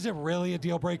 Mm-hmm. But is it really a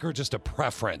deal breaker or just a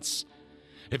preference?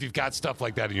 If you've got stuff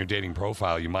like that in your dating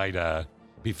profile, you might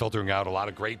be filtering out a lot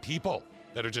of great people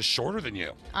that are just shorter than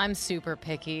you. I'm super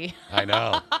picky. I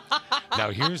know.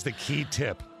 Now, here's the key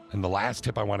tip, and the last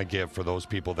tip I want to give for those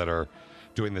people that are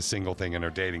doing the single thing and are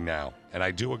dating now. And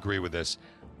I do agree with this.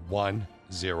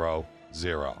 100,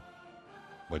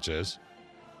 which is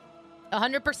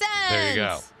 100%. There you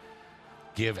go.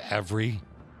 Give every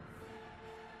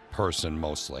person,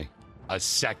 mostly, a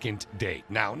second date.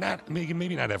 Now,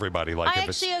 maybe not everybody. Like, I if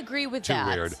it's actually agree with too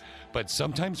that. weird. But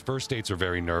sometimes first dates are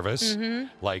very nervous. Mm-hmm.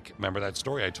 Like, remember that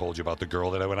story I told you about the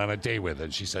girl that I went on a date with,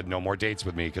 and she said no more dates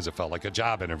with me because it felt like a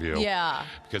job interview. Yeah.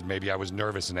 Because maybe I was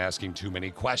nervous and asking too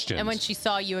many questions. And when she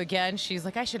saw you again, she's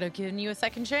like, I should have given you a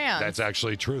second chance. That's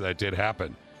actually true. That did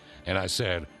happen. And I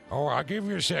said, Oh, I'll give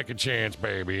you a second chance,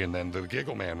 baby. And then the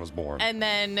Giggle Man was born. And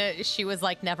then she was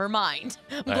like, never mind.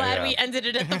 I'm glad yeah. we ended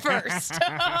it at the first.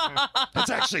 That's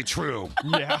actually true.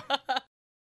 Yeah.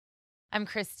 I'm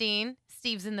Christine.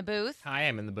 Steve's in the booth. Hi,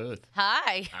 I'm in the booth.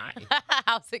 Hi. Hi.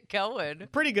 How's it going?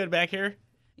 Pretty good back here.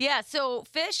 Yeah, so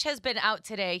Fish has been out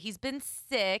today. He's been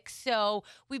sick, so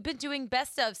we've been doing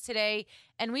best ofs today,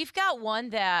 and we've got one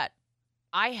that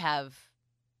I have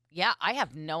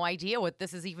no idea what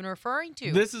this is even referring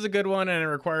to. This is a good one, and it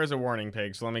requires a warning,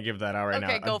 Pig, so let me give that out right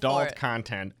Okay, now. go for Adult it.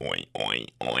 content. Oink, oink,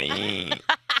 oink.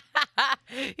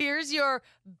 Here's your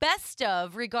best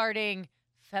of regarding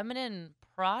feminine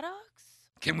products.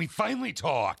 Can we finally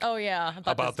talk Oh, yeah.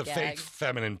 about the this fake gag.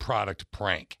 feminine product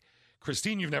prank?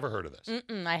 Christine, you've never heard of this.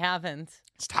 Mm-mm, I haven't.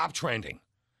 It's top trending.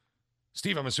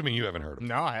 Steve, I'm assuming you haven't heard of it.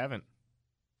 No, I haven't.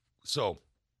 So,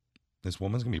 this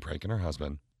woman's going to be pranking her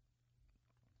husband.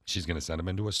 She's going to send him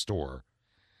into a store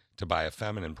to buy a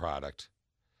feminine product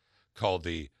called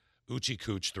the Oochie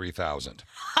Cooch 3000.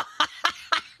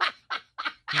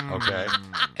 Okay?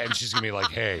 And she's going to be like,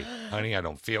 hey, honey, I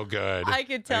don't feel good. I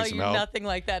could tell need some you help." nothing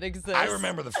like that exists. I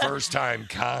remember the first time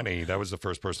Connie, that was the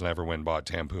first person I ever went and bought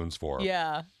tampons for.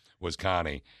 Yeah. Was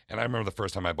Connie. And I remember the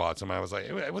first time I bought some, I was like,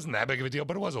 it wasn't that big of a deal,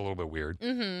 but it was a little bit weird.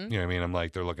 Mm-hmm. You know what I mean? I'm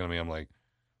like, they're looking at me, I'm like,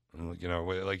 you know,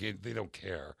 like they don't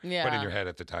care. But in Yeah. your head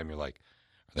at the time, you're like,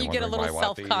 are they You get a wondering little why I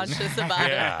want these? self-conscious about it.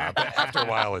 Yeah, but after a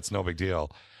while, it's no big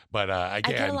deal. But I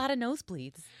again, get a lot of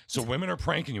nosebleeds. so women are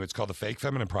pranking you. It's called the fake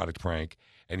feminine product prank.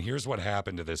 And here's what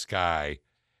happened to this guy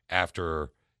after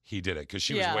he did it, because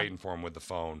she was Yeah. waiting for him with the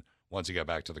phone once he got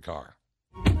back to the car.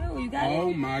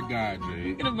 Oh my God,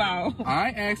 Jay.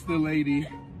 I asked the lady,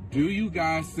 do you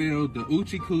guys sell the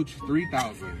Oochie Cooch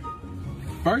 3000?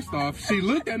 First off, she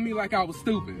looked at me like I was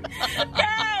stupid.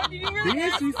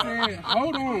 Then she said,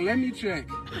 hold on, let me check.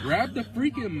 Grabbed the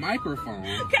freaking microphone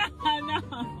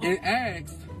and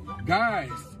asked, guys,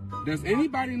 does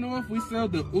anybody know if we sell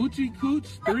the Oochie Cooch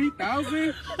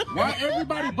 3000? Why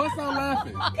everybody bust out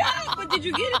laughing? But did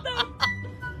you get it though?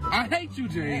 I hate you,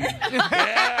 Jay.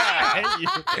 Yeah.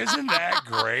 Isn't that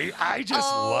great? I just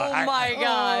love. Oh my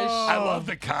gosh. I love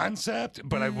the concept,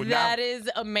 but I would That not. is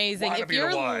amazing. wanna If be the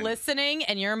you're one. listening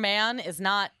and your man is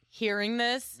not hearing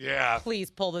this, Yeah.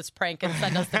 please pull this prank and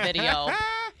send us the video.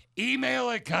 Email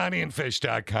at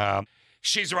ConnieandFish.com.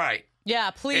 She's right.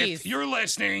 Yeah, please. If you're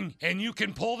listening and you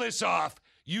can pull this off,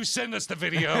 you send us the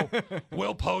video.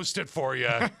 We'll post it for you.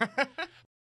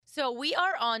 So we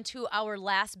are on to our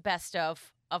last best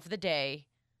of the day,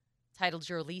 titled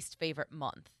Your Least Favorite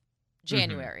Month,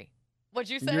 January. What'd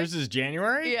you say? Yours is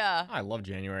January? Yeah. I love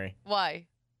January. Why?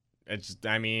 It's,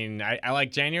 I mean, I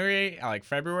like January, I like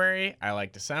February, I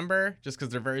like December, just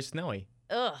because they're very snowy.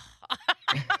 Ugh.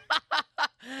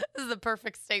 This is the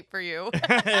perfect state for you.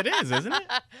 It is, isn't it?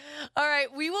 All right,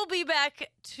 we will be back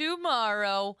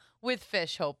tomorrow with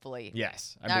Fish, hopefully.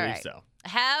 Yes, I All believe right. so.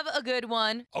 Have a good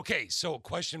one. Okay, so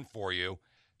question for you.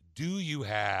 Do you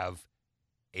have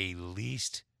a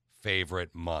least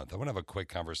favorite month? I want to have a quick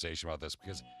conversation about this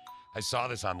because I saw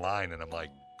this online and I'm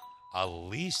like, a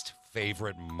least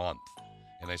favorite month.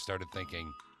 And I started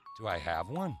thinking, do I have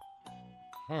one?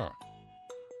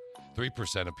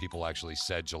 3% of people actually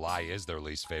said July is their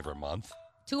least favorite month.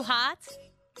 Too hot?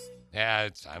 Yeah,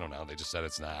 I don't know. They just said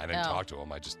it's not. I didn't Oh. talk to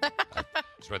them. I just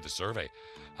read the survey.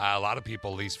 A lot of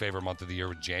people, least favorite month of the year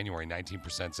was January.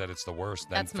 19% said it's the worst.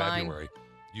 Then That's mine. February.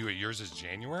 Yours is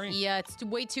January? Yeah, it's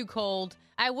way too cold.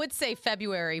 I would say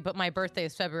February, but my birthday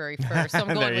is February 1st, so I'm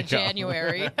There going you with go.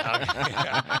 January.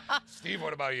 Steve,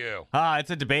 what about you? It's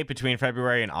a debate between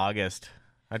February and August.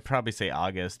 I'd probably say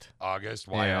August. August?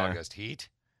 Why Yeah. August? Heat?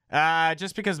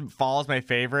 Just because fall is my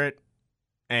favorite,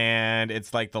 and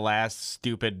it's like the last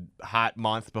stupid hot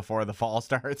month before the fall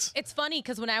starts. It's funny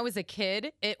because when I was a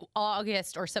kid,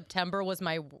 August or September was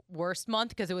my worst month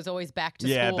because it was always back to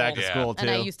Yeah, school. back to school, And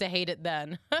I too. used to hate it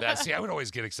then. See, I would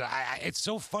always get excited. It's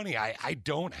so funny. I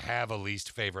don't have a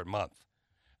least favorite month.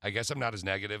 I guess I'm not as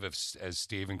negative as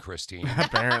Steve and Christine.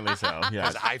 Apparently so, yes.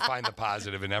 Because I find the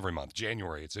positive in every month.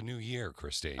 January, it's a new year,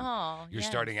 Christine. Oh, You're yes.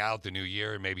 starting out the new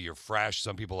year, and maybe you're fresh.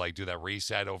 Some people like do that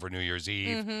reset over New Year's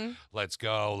Eve. Mhm. Let's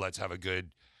go. Let's have a good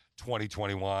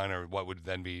 2021, or what would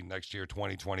then be next year,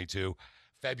 2022.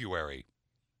 February,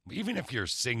 even if you're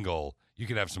single, you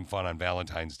can have some fun on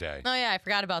Valentine's Day. Oh, yeah, I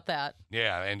forgot about that.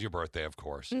 Yeah, and your birthday, of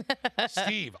course.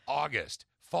 Steve, August.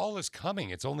 Fall is coming.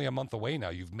 It's only a month away now.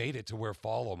 You've made it to where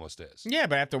fall almost is. Yeah,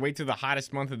 but I have to wait till the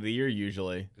hottest month of the year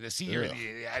usually. See,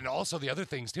 and also the other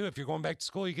things too. If you're going back to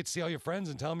school, you get to see all your friends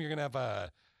and tell them you're gonna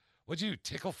have What'd you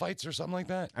tickle fights or something like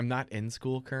that? I'm not in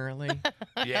school currently.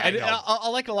 Yeah, I know.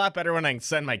 I'll like a lot better when I can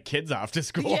send my kids off to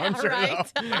school. Yeah, I'm sure.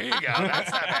 right. There you go.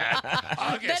 That's not bad.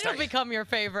 I'll get Then stuck- it'll become your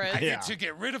favorite. I get to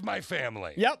get rid of my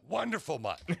family. Yep. Wonderful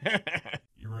mutt.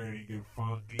 You ready to get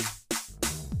funky?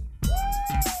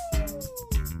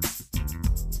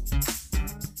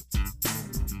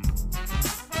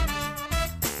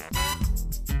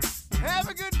 Have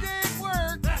a good day at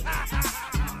work.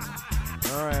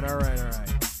 All right.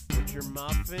 Put your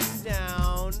muffin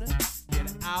down,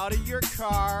 get out of your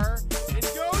car, and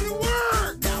go to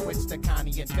work. Now it's the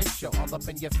Connie and Fish show, all up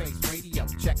in your face radio.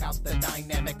 Check out the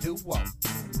dynamic duo.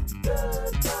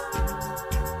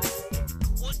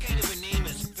 What kind of a name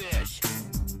is Fish?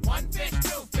 One fish,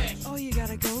 two fish. Oh, you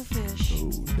gotta go fish.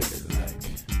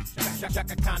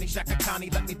 Shaka Connie,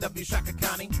 let me love you, Shaka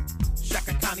Connie.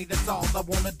 Shaka Connie, that's all I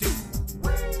wanna do.